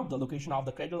turns out, the location of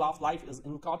the Cradle of Life is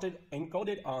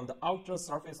encoded on the outer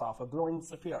surface of a glowing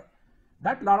sphere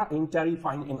that Lara and Terry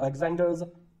find in Alexander's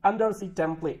undersea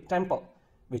temple,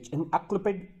 which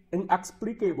inexplicably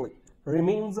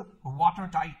remains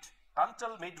watertight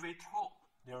until midway through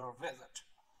their visit,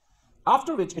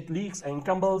 after which it leaks and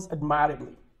crumbles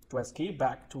admirably. To escape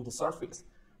back to the surface,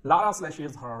 Lara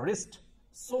slashes her wrist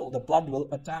so the blood will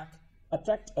attract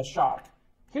a shark,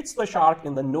 hits the shark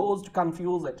in the nose to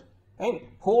confuse it, and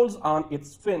holds on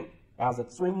its fin as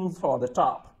it swims for the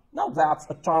top. Now that's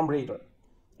a Tomb Raider.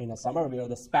 In a summer where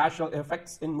the special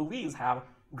effects in movies have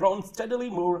grown steadily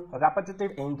more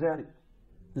repetitive and dreary,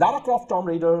 Lara Croft Tomb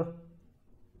Raider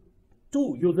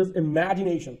 2 uses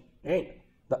imagination and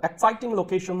the exciting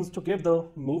locations to give the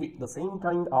movie the same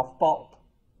kind of pulp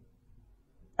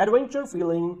adventure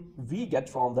feeling we get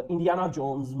from the Indiana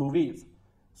Jones movies.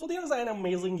 So there's an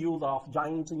amazing use of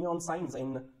giant neon signs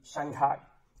in Shanghai,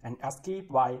 an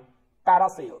escape by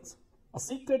parasails, a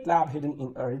secret lab hidden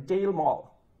in a retail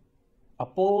mall, a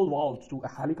pole vault to a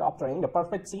helicopter, and a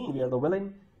perfect scene where the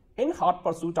villain, in hot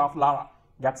pursuit of Lara,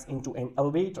 gets into an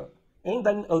elevator, and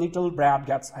then a little Brad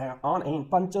gets on and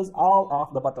punches all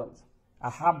of the buttons.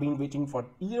 I have been waiting for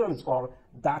years for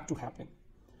that to happen.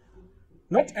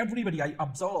 Not everybody I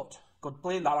observed could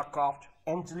play Lara Croft.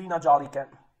 Angelina Jolie can,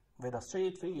 with a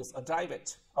straight face, a dry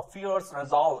wit, a fierce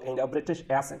resolve, and a British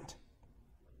accent,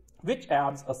 which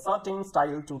adds a certain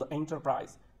style to the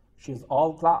enterprise. She's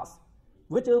all class,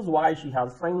 which is why she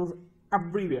has friends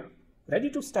everywhere, ready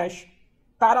to stash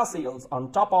parasails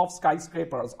on top of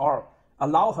skyscrapers or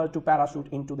allow her to parachute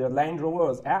into their Land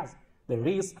Rovers as they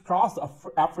race across the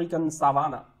African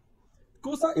savannah.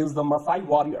 Kusa is the Maasai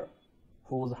warrior,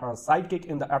 who's her sidekick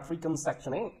in the African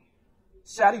section, and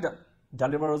Sheridan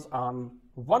delivers on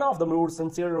one of the more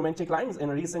sincere romantic lines in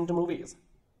recent movies.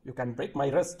 You can break my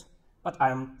wrist, but I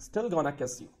am still gonna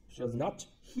kiss you. She is not,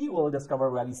 he will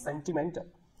discover, very sentimental.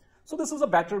 So this is a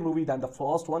better movie than the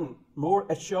first one, more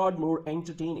assured, more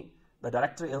entertaining. The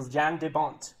director is Jan de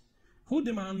Bont, who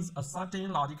demands a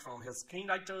certain logic from his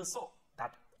screenwriters so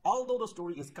that although the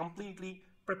story is completely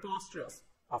preposterous,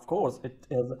 of course it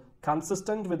is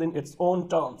consistent within its own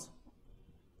terms.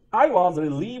 I was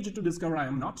relieved to discover I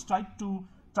am not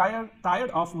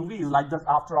tired of movies like this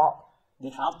after all. They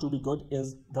have to be good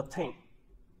is the thing.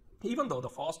 Even though the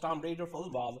first Tomb Raider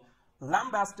film was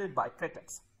lambasted by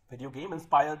critics, video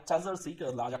game-inspired treasure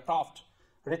seeker Lara Croft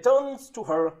returns to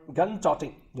her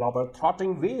gun-toting,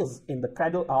 globe-trotting ways in the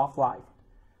Cradle of Life.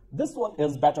 This one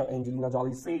is better, Angelina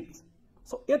Jolie says.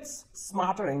 So it's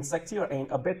smarter and sexier and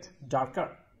a bit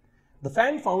darker. The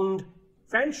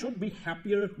fan should be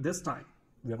happier this time.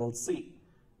 We will see.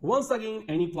 Once again,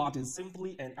 any plot is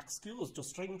simply an excuse to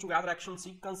string together action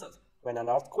sequences when an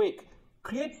earthquake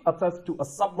creates access to a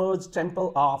submerged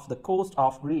temple off the coast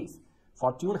of Greece.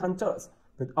 Fortune hunters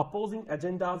with opposing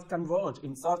agendas converge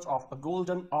in search of a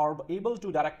golden orb able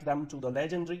to direct them to the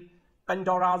legendary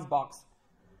Pandora's box.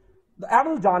 The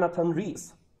evil Jonathan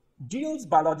Rhys deals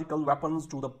biological weapons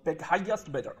to the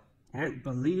highest bidder and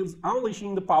believes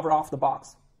unleashing the power of the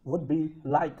box would be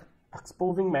like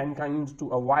exposing mankind to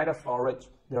a virus for which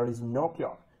there is no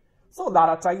cure. So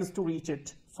Lara tries to reach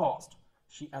it first.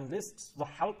 She enlists the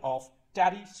help of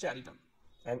Terry Sheridan,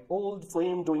 an old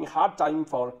flame doing hard time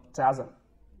for Tazan.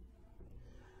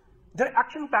 Their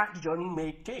action-packed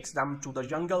journey takes them to the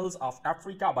jungles of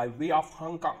Africa by way of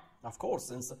Hong Kong. Of course,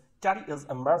 since Terry is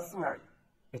a mercenary,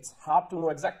 it's hard to know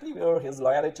exactly where his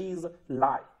loyalties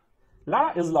lie.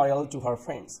 Lara is loyal to her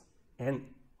friends and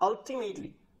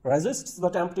ultimately resists the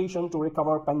temptation to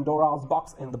recover Pandora's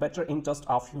box in the better interest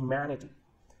of humanity.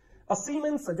 A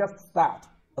seaman suggests that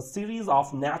a series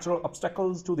of natural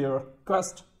obstacles to their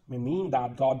quest may mean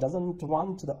that God doesn't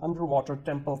want the underwater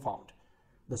temple found.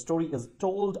 The story is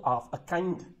told of a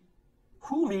kind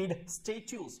who made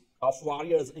statues of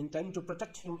warriors intent to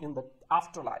protect him in the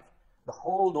afterlife. The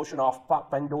whole notion of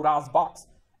Pandora's box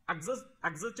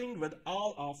exiting with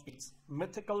all of its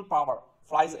mythical power,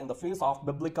 flies in the face of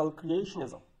biblical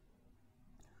creationism.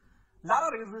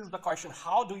 Lara raises the question,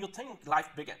 how do you think life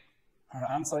began? Her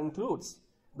answer includes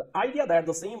the idea that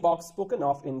the same box spoken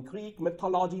of in Greek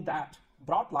mythology that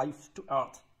brought life to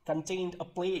earth contained a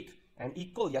plague, an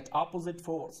equal yet opposite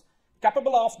force,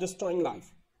 capable of destroying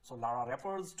life. So Lara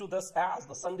refers to this as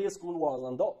the Sunday school was,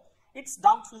 and though it's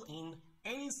doubtful in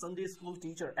any Sunday school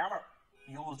teacher ever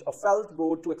used a felt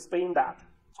board to explain that.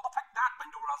 So the fact that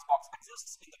Pandora's box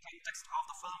exists in the context of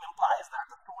the film implies that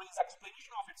the story's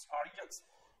explanation of its origins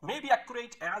may be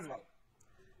accurate as well.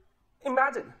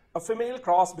 Imagine a female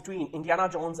cross between Indiana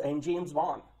Jones and James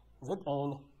Bond with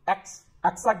an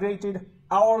exaggerated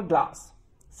hourglass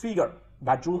figure,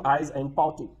 bedroom eyes and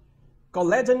pouty,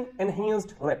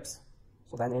 collagen-enhanced lips,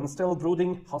 so then instill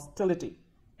brooding hostility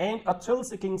and a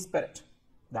thrill-seeking spirit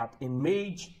that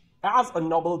emerge as a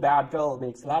noble bad girl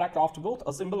makes Lara Croft both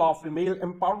a symbol of female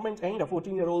empowerment and a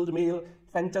 14-year-old male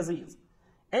fantasies.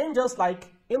 And just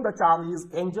like in the Charlie's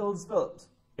Angels films,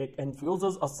 it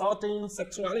infuses a certain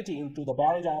sexuality into the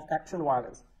barrage of action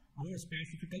violence. More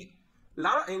specifically,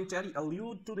 Lara and Terry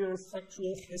allude to their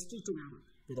sexual history together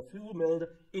with a few mild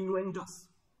innuendos.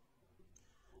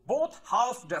 Both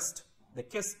half-dressed, they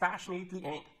kiss passionately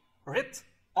and writhe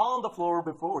on the floor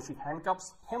before she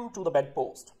handcuffs him to the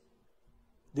bedpost.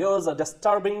 There is a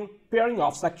disturbing pairing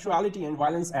of sexuality and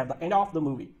violence at the end of the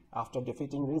movie. After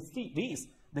defeating these,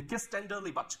 they kiss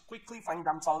tenderly but quickly find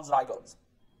themselves rivals.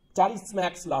 Terry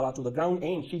smacks Lara to the ground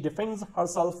and she defends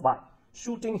herself by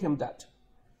shooting him dead.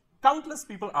 Countless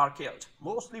people are killed,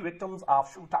 mostly victims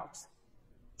of shootouts.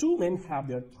 2 men have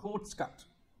their throats cut.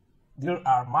 There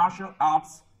are martial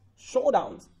arts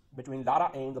showdowns between Lara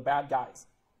and the bad guys.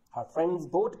 Her friend's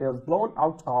boat is blown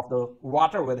out of the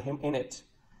water with him in it.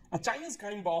 A Chinese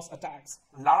crime boss attacks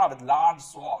Lara with large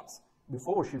swords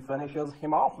before she finishes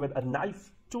him off with a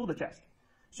knife to the chest.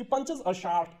 She punches a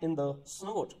shark in the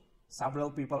snout.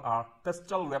 Several people are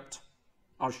pistol whipped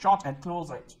or shot at close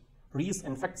range. Reese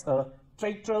infects a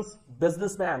traitorous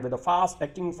businessman with a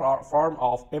fast-acting form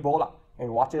of Ebola and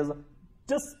watches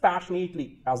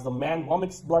dispassionately as the man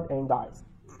vomits blood and dies.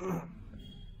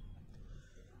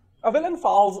 A villain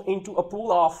falls into a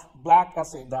pool of black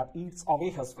acid that eats away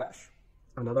his flesh.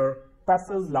 Another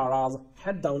presses Lara's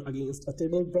head down against a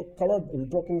table covered in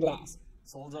broken glass.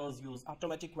 Soldiers use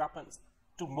automatic weapons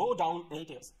to mow down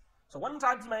natives. So one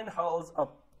tribesman hurls a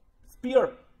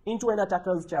spear into an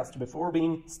attacker's chest before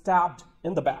being stabbed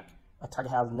in the back. A thug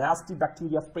has nasty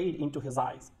bacteria sprayed into his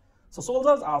eyes. So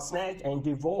soldiers are snatched and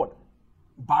devoured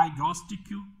by ghostly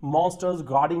monsters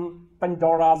guarding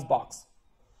Pandora's box.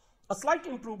 A slight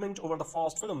improvement over the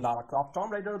first film, Lara Croft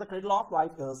Tomb Raider: The Cradle of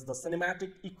Life, is the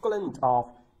cinematic equivalent of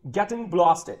getting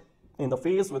blasted in the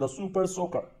face with a super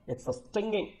soaker. It's a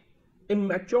stinging,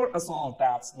 immature assault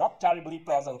that's not terribly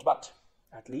pleasant, but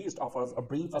at least offers a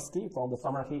brief escape from the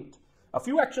summer heat. A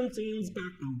few action scenes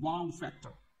pack a wow factor.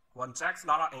 One tracks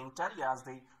Lara and Terry as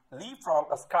they leap from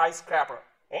a skyscraper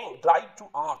and glide to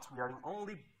earth wearing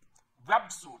only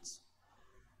webbed suits.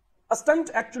 A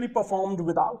stunt actually performed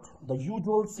without the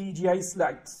usual CGI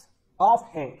sleights of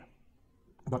hand.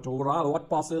 But overall, what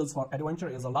passes for adventure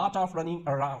is a lot of running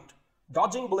around,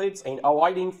 dodging bullets and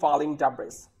avoiding falling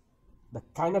debris. The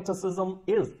kineticism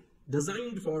is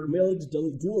designed for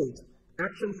mild-dueled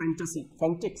action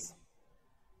fantics.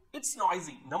 It's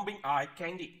noisy, numbing eye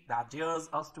candy that dares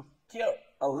us to care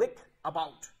a lick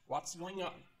about what's going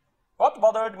on. What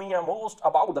bothered me most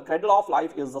about The Cradle of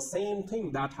Life is the same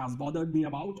thing that has bothered me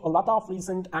about a lot of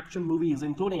recent action movies,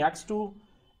 including X2,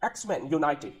 X-Men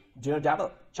United,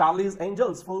 Daredevil, Charlie's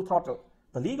Angels Full Throttle,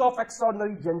 The League of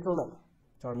Extraordinary Gentlemen,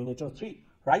 Terminator 3,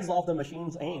 Rise of the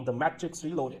Machines, and The Matrix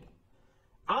Reloaded.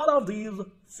 All of these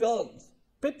films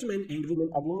pit men and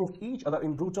women against each other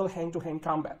in brutal hand-to-hand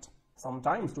combat,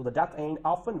 sometimes to the death and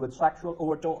often with sexual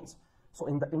overtones. So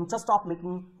in the interest of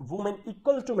making women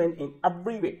equal to men in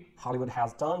every way, Hollywood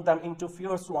has turned them into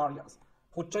fierce warriors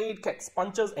who trade kicks,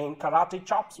 punches, and karate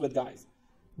chops with guys.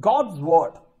 God's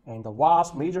word and the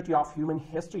vast majority of human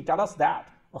history tell us that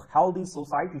a healthy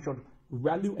society should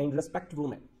value and respect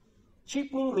women.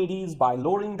 Cheapening ladies by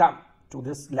lowering them to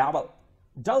this level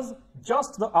does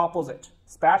just the opposite,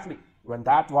 especially when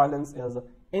that violence is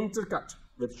intercut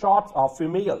with shots of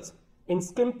females in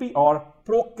skimpy or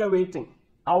provocating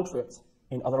outfits.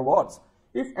 In other words,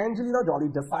 if Angelina Jolie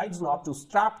decides not to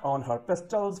strap on her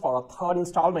pistols for a third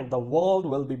installment, the world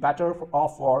will be better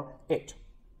off for it.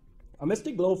 A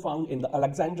mystic glove found in the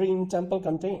Alexandrian temple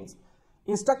contains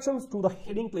instructions to the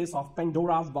hiding place of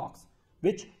Pandora's box,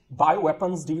 which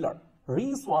bioweapons dealer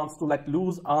Reese wants to let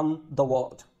loose on the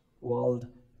world,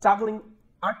 traveling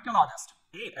archaeologist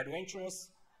and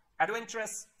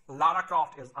adventuress Lara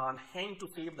Croft is on hand to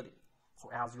save the day.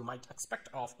 So as you might expect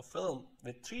of a film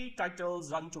with 3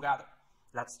 titles run together,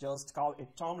 let's just call it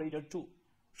Tomb Raider 2,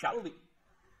 shall we?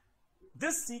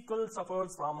 This sequel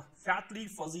suffers from fatly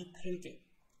fuzzy thinking.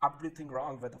 Everything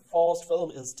wrong with the first film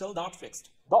is still not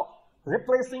fixed, though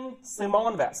replacing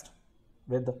Simone West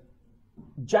with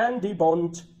Jan de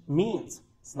Bont means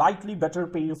slightly better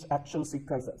paced action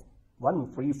sequences.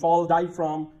 One free fall dive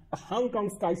from a Hong Kong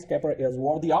skyscraper is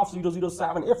worthy of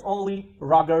 007 if only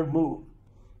rugged move.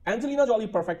 Angelina Jolie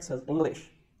perfects his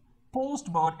English.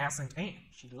 Post-bird accent and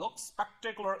she looks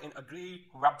spectacular in a grey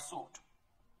wetsuit.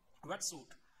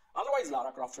 Otherwise,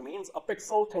 Lara Croft remains a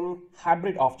pixel-thin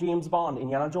hybrid of James Bond,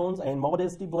 Indiana Jones, and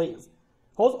Modesty Blaze,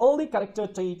 whose only character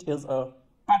trait is a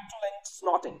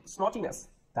petulant snottiness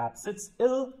that sits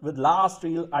ill with last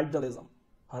real idealism.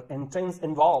 Her entrance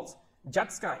involves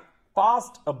jet skiing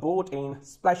past a boat and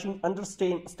splashing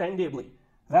understandably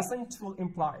resentful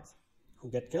implies, who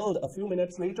get killed a few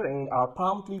minutes later and are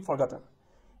promptly forgotten.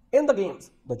 In the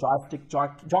games, the joystick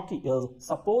jockey is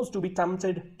supposed to be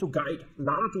tempted to guide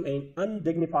Lara to an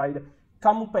undignified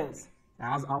comeuppance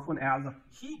as often as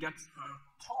he gets her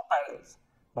through perils.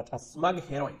 But a smug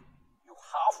heroine you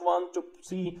half want to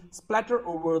see splatter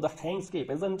over the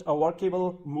landscape isn't a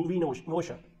workable movie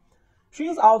notion. She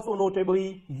is also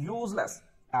notably useless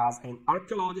as an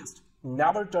archaeologist,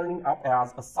 never turning up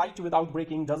as a site without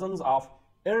breaking dozens of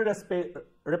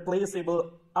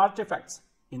irreplaceable artifacts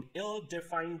in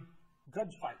ill-defined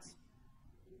grudge fights.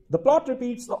 The plot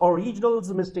repeats the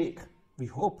original's mistake. We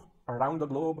hope around the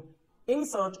globe in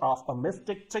search of a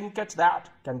mystic trinket that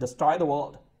can destroy the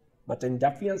world. But in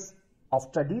defiance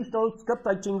of traditional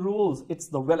script-writing rules, it's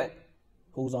the villain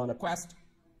who's on a quest.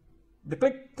 The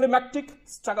climactic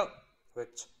struggle,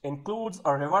 which includes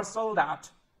a reversal that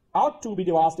ought to be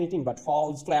devastating but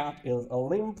falls flat, is a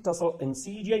limp tussle in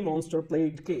CGI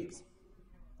monster-plagued caves.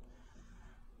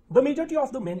 The majority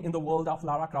of the men in the world of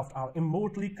Lara Croft are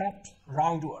immortally corrupt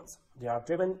wrongdoers. They are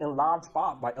driven in large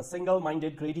part by a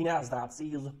single-minded greediness that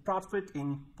sees profit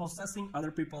in possessing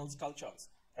other people's cultures,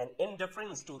 and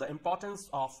indifference to the importance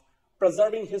of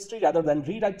preserving history rather than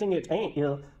rewriting it, and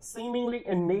a seemingly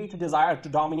innate desire to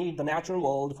dominate the natural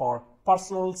world for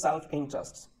personal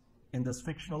self-interests. In this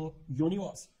fictional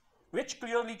universe, which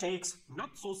clearly takes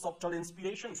not so subtle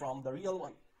inspiration from the real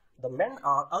one, the men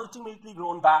are ultimately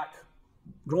grown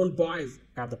boys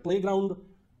at the playground,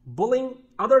 bullying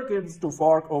other kids to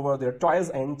fork over their toys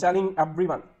and telling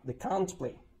everyone they can't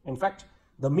play. In fact,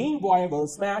 the mean boy will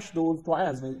smash those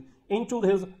toys into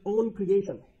his own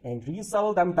creation and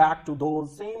resell them back to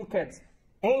those same kids.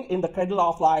 And in the Cradle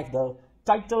of Life, the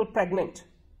title pregnant,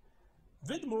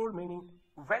 with more meaning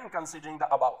when considering the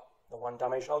above. The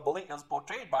one-dimensional bully is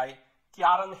portrayed by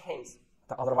Ciarán Hinds.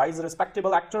 The otherwise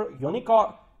respectable actor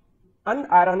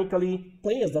unironically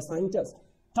plays the scientist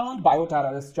turned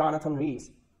bioterrorist Jonathan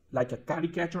Rhys, like a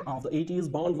caricature of the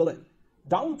 80s Bond villain,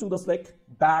 down to the slick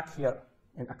back hair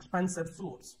and expensive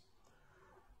suits.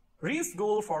 Rhys'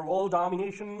 goal for world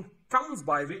domination comes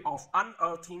by way of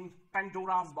unearthing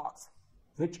Pandora's box,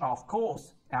 which of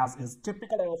course, as is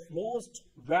typical of most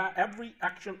every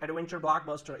action-adventure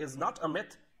blockbuster, is not a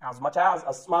myth as much as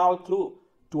a small clue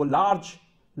to a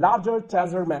larger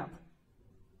treasure map.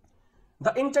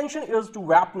 The intention is to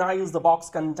weaponize the box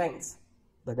contents,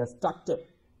 the destructive,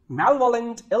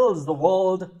 malevolent ills the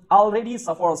world already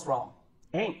suffers from,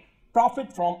 and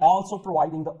profit from also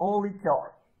providing the only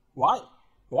cure. Why?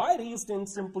 Why Rhys didn't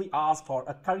simply ask for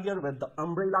a career with the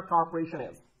Umbrella Corporation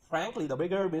is, frankly, the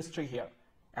bigger mystery here.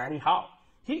 Anyhow,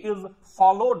 he is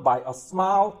followed by a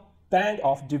small band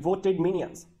of devoted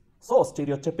minions, so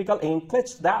stereotypical and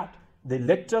cliché that they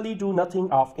literally do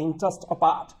nothing of interest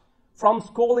apart from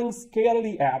scolding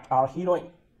scarily at our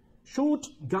heroine, shoot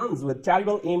guns with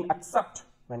terrible aim except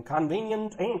when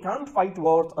convenient, and can't fight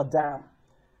worth a damn.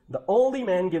 The only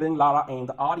man giving Lara and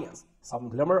the audience some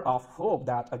glimmer of hope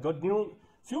that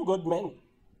few good men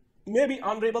may be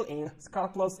honorable and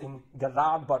scrupulous in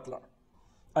Gerard Butler,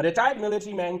 a retired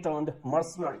military man turned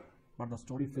mercenary. But the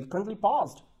story frequently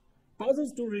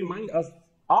pauses to remind us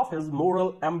of his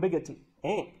moral ambiguity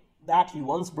and that he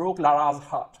once broke Lara's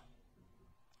heart.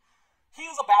 He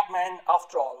is a bad man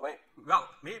after all. Well,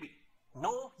 maybe.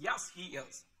 No, yes, he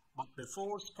is. But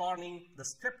before scorning the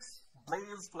script's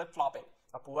blaze flip-flopping,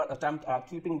 a poor attempt at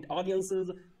keeping audiences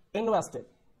invested,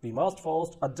 we must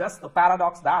first address the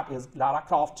paradox that is Lara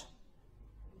Croft.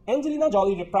 Angelina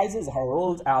Jolie reprises her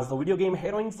roles as the video game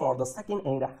heroine for the second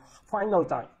and final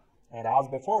time. And as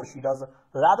before, she does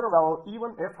rather well,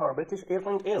 even if her British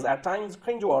accent is at times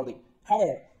cringeworthy.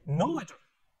 However, no matter,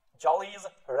 Jolie's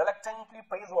reluctantly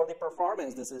praiseworthy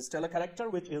performance, this is still a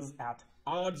character which is at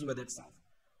odds with itself.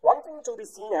 Wanting to be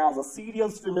seen as a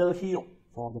serious female hero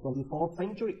for the 24th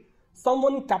century,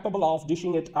 someone capable of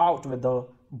dishing it out with the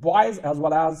boys as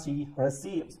well as she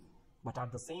receives. But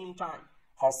at the same time,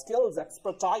 her skills,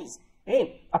 expertise, and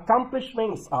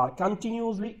accomplishments are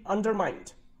continuously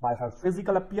undermined by her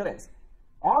physical appearance,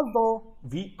 although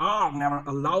we are never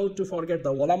allowed to forget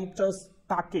the voluptuous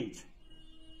package.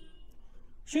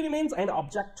 She remains an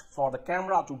object for the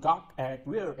camera to gawk at,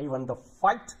 where even the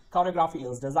fight choreography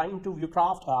is designed to view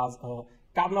Croft as a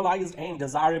carnalized and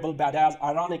desirable badass.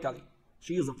 Ironically,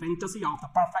 she is a fantasy of the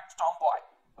perfect tomboy,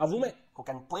 a woman who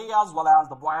can play as well as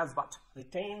the boys but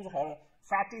retains her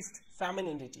fattest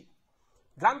femininity.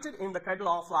 Granted, in the Cradle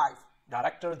of Life,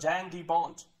 director Jan de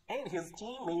Bont and his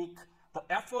team make the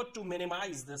effort to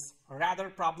minimize this rather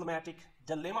problematic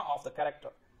dilemma of the character,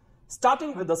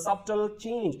 starting with the subtle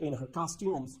change in her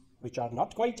costumes, which are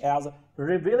not quite as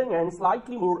revealing and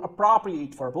slightly more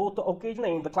appropriate for both the occasion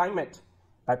and the climate,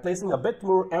 by placing a bit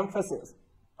more emphasis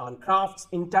on Croft's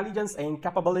intelligence and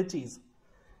capabilities.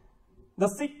 The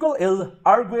sequel is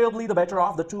arguably the better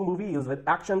of the two movies, with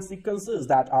action sequences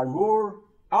that are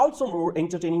also more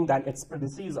entertaining than its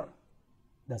predecessor,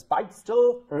 despite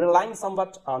still relying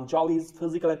somewhat on Jolie's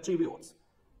physical attributes.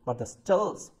 But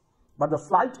the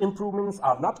slight improvements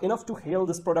are not enough to hail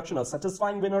this production a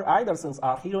satisfying winner either, since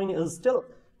our heroine is still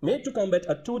made to combat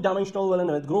a two-dimensional villain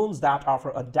with goons that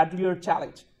offer a deadlier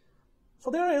challenge. So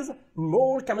there is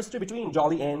more chemistry between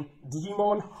Jolie and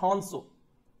Djimon Hounsou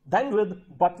than with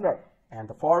Butler, and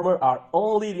the former are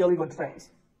only really good friends.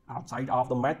 Outside of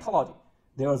the mythology,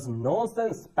 there is no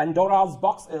sense Pandora's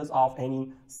box is of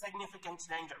any significant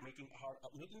danger, making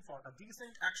for a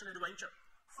decent action-adventure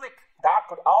flick that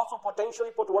could also potentially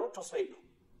put one to sleep.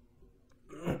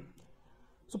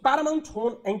 So Paramount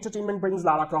Home Entertainment brings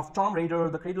Lara Croft Tomb Raider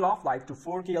The Cradle of Life to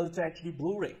 4K Ultra HD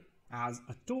Blu-ray as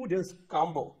a 2-disc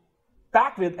combo,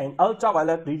 packed with an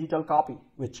ultraviolet digital copy,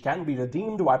 which can be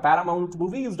redeemed by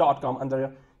ParamountMovies.com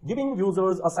under giving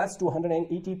users access to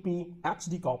 180p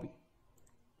HD copy.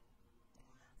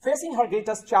 Facing her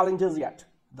greatest challenges yet,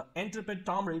 the intrepid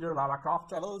Tomb Raider Lara Croft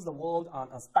travels the world on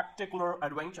a spectacular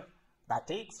adventure that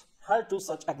takes her to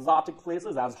such exotic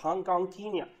places as Hong Kong,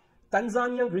 Kenya,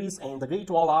 Tanzania, Greece, and the Great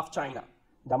Wall of China,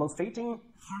 demonstrating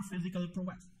her physical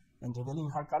prowess and revealing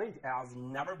her courage as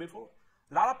never before.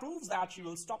 Lara proves that she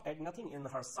will stop at nothing in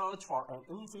her search for an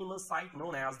infamous site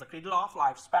known as the Cradle of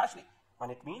Life, especially when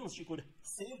it means she could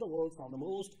save the world from the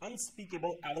most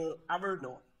unspeakable evil ever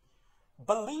known.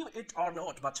 Believe it or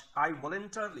not, but I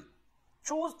voluntarily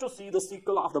chose to see the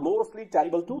sequel of the mostly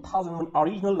terrible 2001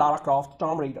 original Lara Croft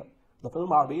Tomb Raider. The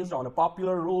film are based on a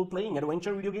popular role-playing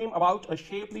adventure video game about a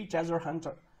shapely treasure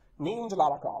hunter named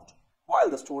Lara Croft. While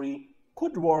the story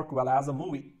could work well as a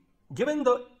movie, given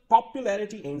the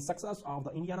popularity and success of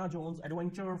the Indiana Jones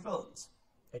adventure films,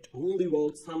 it only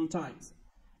works sometimes.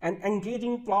 An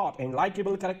engaging plot and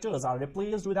likable characters are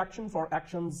replaced with action for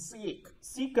action's sake,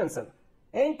 sequences,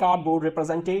 and cardboard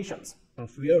representations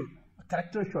of where a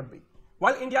character should be.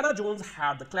 While Indiana Jones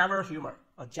had the clever humor,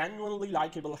 a genuinely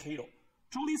likable hero,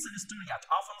 truly sinister yet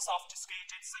often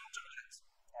sophisticated sentiments,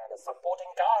 and a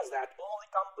supporting cast that only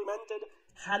complemented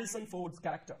Harrison Ford's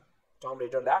character, Tomb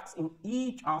Raider lacks in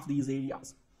each of these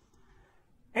areas.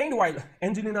 And while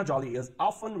Angelina Jolie is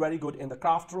often very good in the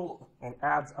Croft role and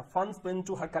adds a fun spin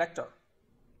to her character,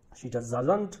 she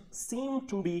doesn't seem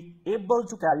to be able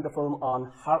to carry the film on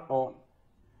her own.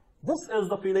 This is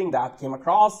the feeling that came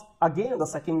across again the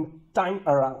second time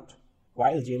around.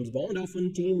 While James Bond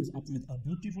often teams up with a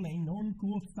beautiful and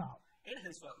non-cool star in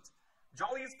his films,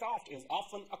 Jolie's Croft is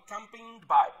often accompanied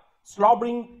by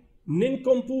slobbering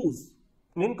nincompoops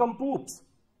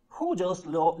who just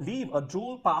leave a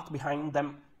drool path behind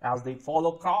them as they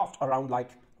follow Croft around like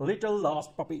little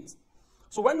lost puppies.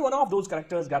 So when one of those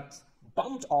characters gets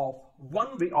bumped off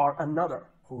one way or another,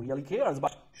 who really cares,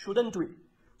 but shouldn't we?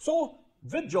 So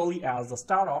with Jolie as the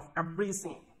star of every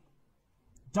scene,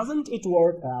 doesn't it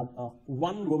work as a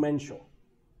one-woman show?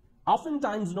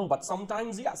 Oftentimes no, but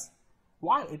sometimes yes.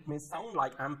 While it may sound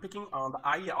like I'm picking on the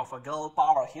idea of a girl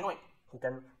power heroine who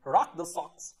can rock the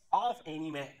socks off any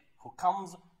man who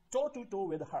comes toe-to-toe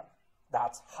with her,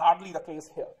 that's hardly the case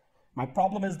here. My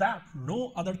problem is that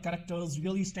no other characters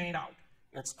really stand out.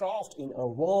 It's Croft in a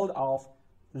world of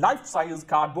life-size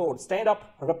cardboard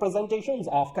stand-up representations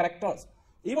of characters,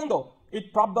 even though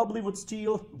it probably would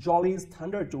steal Jolie's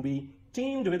thunder to be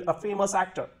teamed with a famous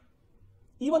actor.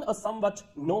 Even a somewhat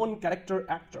known character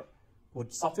actor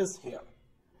would suffice here.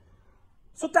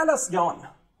 So tell us, Jan,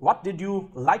 What did you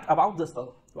like about this film?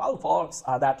 Well, folks,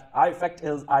 that effect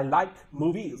is I like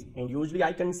movies, and usually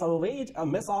I can salvage a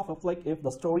mess of a flick if the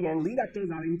story and lead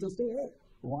actors are interesting.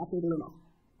 What is enough?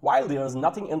 While there's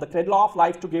nothing in the Cradle of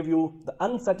Life to give you the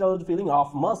unsettled feeling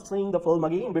of must-seeing the film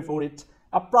again before it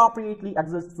appropriately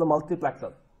exits the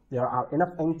multiplexer, there are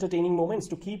enough entertaining moments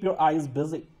to keep your eyes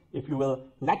busy if you will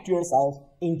let yourself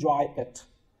enjoy it.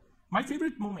 My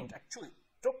favorite moment actually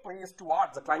took place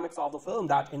towards the climax of the film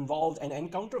that involved an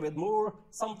encounter with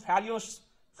some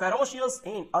ferocious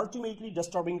and ultimately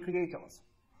disturbing creatures.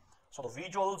 So the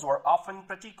visuals were often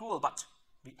pretty cool, but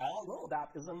we all know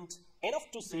that isn't enough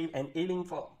to save an ailing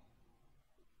film.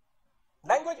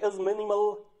 Language is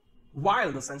minimal,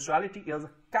 while the sensuality is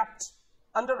kept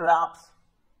under wraps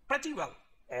pretty well,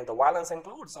 and the violence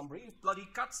includes some brief bloody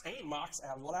cuts and marks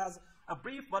as well as a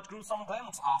brief but gruesome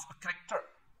glimpse of a character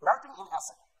melting in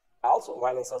acid. Also,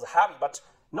 violence is heavy, but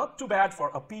not too bad for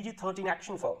a PG-13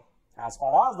 action film. As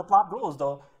far as the plot goes,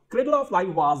 the Cradle of Life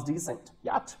was decent,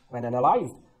 yet when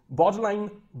analyzed,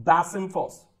 borderline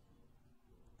blasphemous.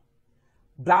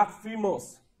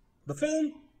 The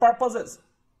film purposes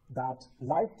that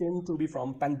life came to be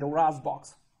from Pandora's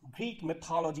box, Greek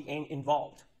mythology and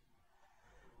involved.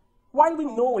 While we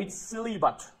know it's silly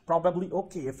but probably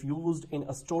okay if used in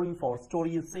a story for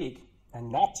story's sake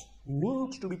and not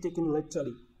meant to be taken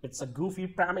literally, it's a goofy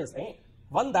premise,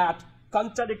 one that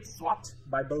contradicts what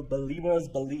Bible believers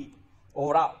believe.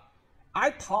 Overall,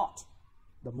 I thought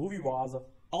the movie was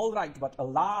alright, but a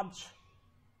large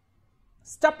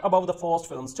step above the first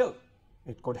film still.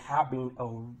 It could have been a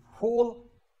whole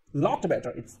lot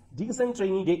better. It's decent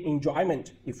rainy day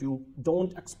enjoyment if you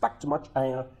don't expect much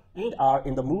and are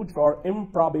in the mood for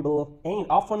improbable and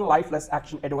often lifeless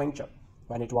action adventure.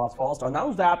 When it was first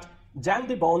announced that Jan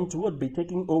de Bont would be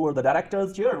taking over the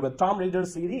director's chair with Tomb Raider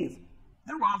series,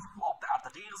 there was hope that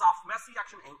the days of messy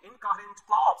action and incoherent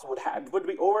plots would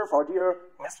be over for dear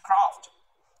Miss Croft.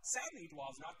 Sadly, it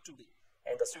was not to be,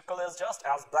 and the sequel is just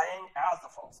as bland as the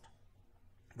first.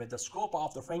 With the scope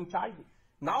of the franchise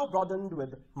now broadened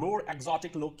with more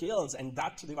exotic locales and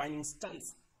that-defining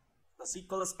stunts, the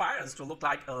sequel aspires to look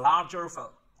like a larger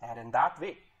film, and in that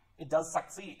way, it does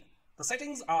succeed. The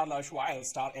settings are lush while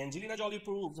star Angelina Jolie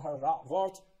proves her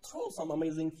worth through some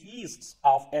amazing feasts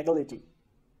of agility,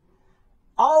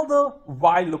 all the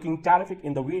while looking terrific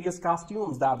in the various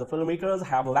costumes that the filmmakers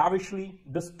have lavishly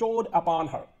bestowed upon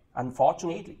her.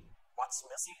 Unfortunately, what's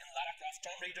missing in Lara Croft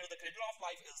Tomb Raider The Cradle of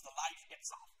Life is the life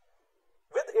itself.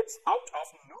 With its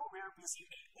out-of-nowhere PC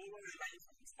and over-reliant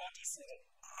spotty setting,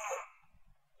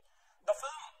 the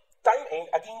film time and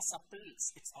again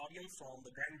separates its audience from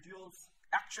the grandiose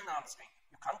action on screen.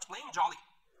 You can't blame Jolie,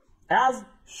 as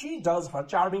she does her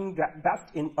charming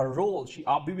best in a role she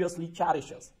obviously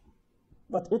cherishes.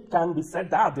 But it can be said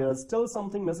that there is still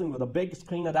something missing with a big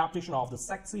screen adaptation of the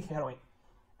sexy heroine.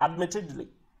 Admittedly,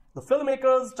 the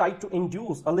filmmakers tried to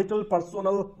induce a little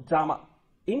personal drama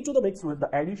into the mix with the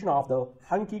addition of the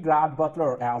hunky Gerard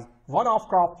Butler as one of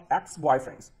Croft's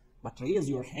ex-boyfriends. But raise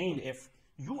your hand if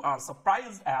you are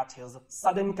surprised at his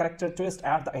sudden character twist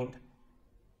at the end.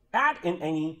 Add in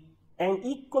an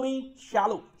equally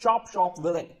shallow chop-shop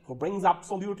villain who brings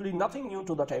absolutely nothing new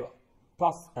to the table,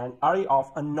 plus an array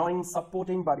of annoying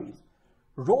supporting buddies,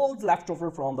 roles left over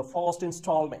from the first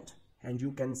installment, and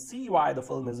you can see why the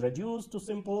film is reduced to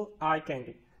simple eye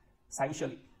candy.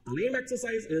 Essentially, the lame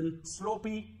exercise in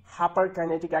sloppy,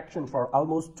 hyper-kinetic action for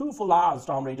almost 2 full hours.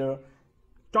 Tomb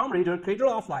Raider Cradle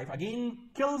of Life again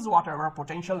kills whatever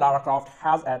potential Lara Croft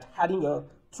has at having a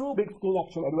true big screen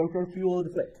action adventure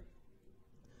fueled flick.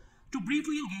 To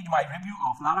briefly engage my review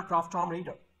of Lara Croft Tomb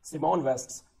Raider, Simone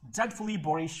West's dreadfully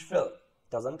boorish film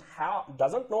doesn't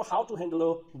know how to handle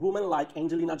a woman like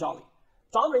Angelina Jolie.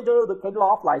 Tomb Raider The Cradle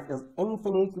of Life is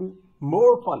infinitely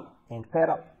more fun and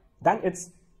fairer than its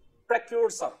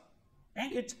precursor,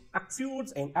 and it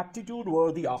exudes an attitude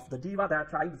worthy of the diva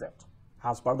that rides it.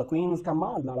 As per the Queen's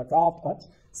command, Lara Croft must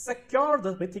secure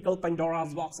the mythical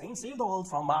Pandora's box and save the world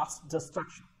from mass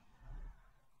destruction.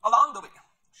 Along the way,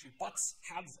 she butts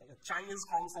heads in a Chinese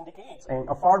crime syndicate and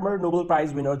a former Nobel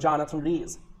Prize winner, Jonathan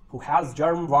Rhys, who has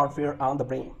germ warfare on the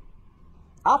brain.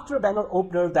 After a banner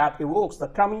opener that evokes the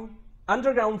coming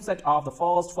underground set of the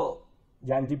first film,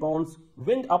 Jan de Bont's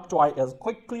wind-up toy is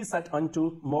quickly set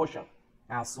into motion.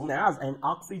 As soon as an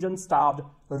oxygen-starved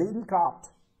Lady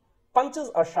Croft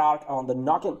punches a shark on the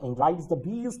noggin and rides the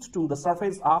beast to the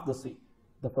surface of the sea,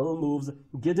 the film moves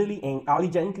giddily and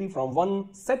elegantly from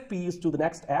one set piece to the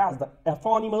next as the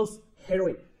eponymous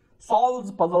heroine solves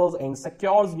puzzles and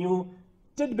secures new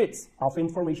tidbits of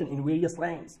information in various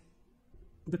lands.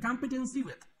 The competency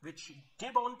with which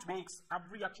de Bont makes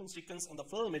every action sequence in the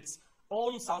film its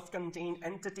own self-contained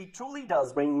entity truly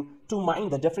does bring to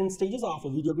mind the different stages of a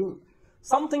video game,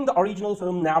 something the original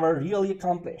film never really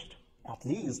accomplished, at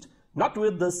least not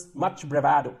with this much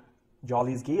bravado.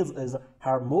 Jolie's gaze is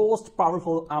her most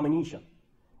powerful ammunition,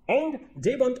 and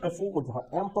de Bont affords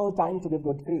her ample time to give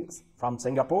good takes, from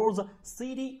Singapore's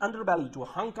seedy underbelly to a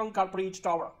Hong Kong corporate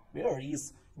tower, where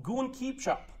his goon keep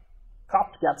shop.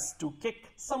 Croft gets to kick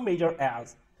some major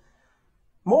ass.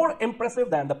 More impressive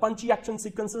than the punchy action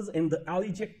sequences in the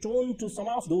elegiac tone to some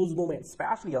of those moments,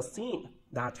 especially a scene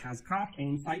that has Croft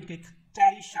and sidekick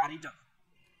Terry Sheridan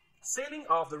sailing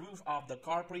off the roof of the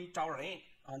corporate tower and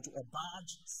onto a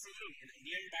barge sailing in a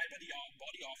nearby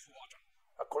body of water.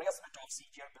 A curious bit of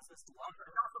CGI business to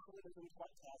quite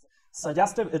as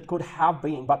suggestive it could have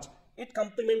been, but it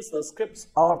complements the script's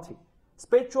earthy,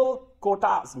 spiritual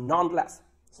quotas nonetheless,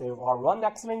 save for one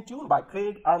excellent tune by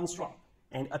Craig Armstrong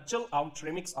and a chill-out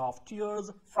remix of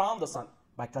Tears from the Sun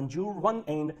by Conjure One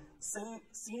and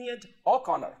Sinead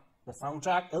O'Connor. The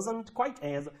soundtrack isn't quite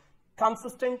as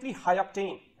consistently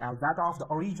high-octane as that of the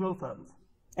original films,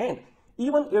 and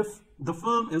even if the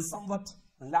film is somewhat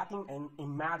lacking in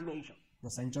imagination, the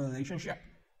central relationship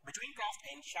between Croft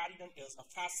and Sheridan is a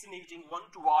fascinating one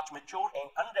to watch mature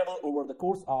and unravel over the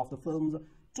course of the film's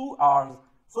 2 hours.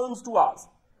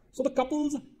 So the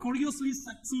couple's curiously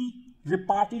sexy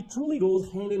repartee truly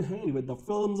goes hand in hand with the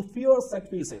film's fierce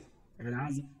set pieces, and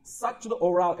as such the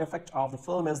overall effect of the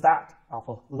film is that of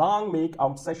a long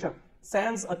make-out session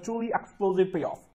sans a truly explosive payoff.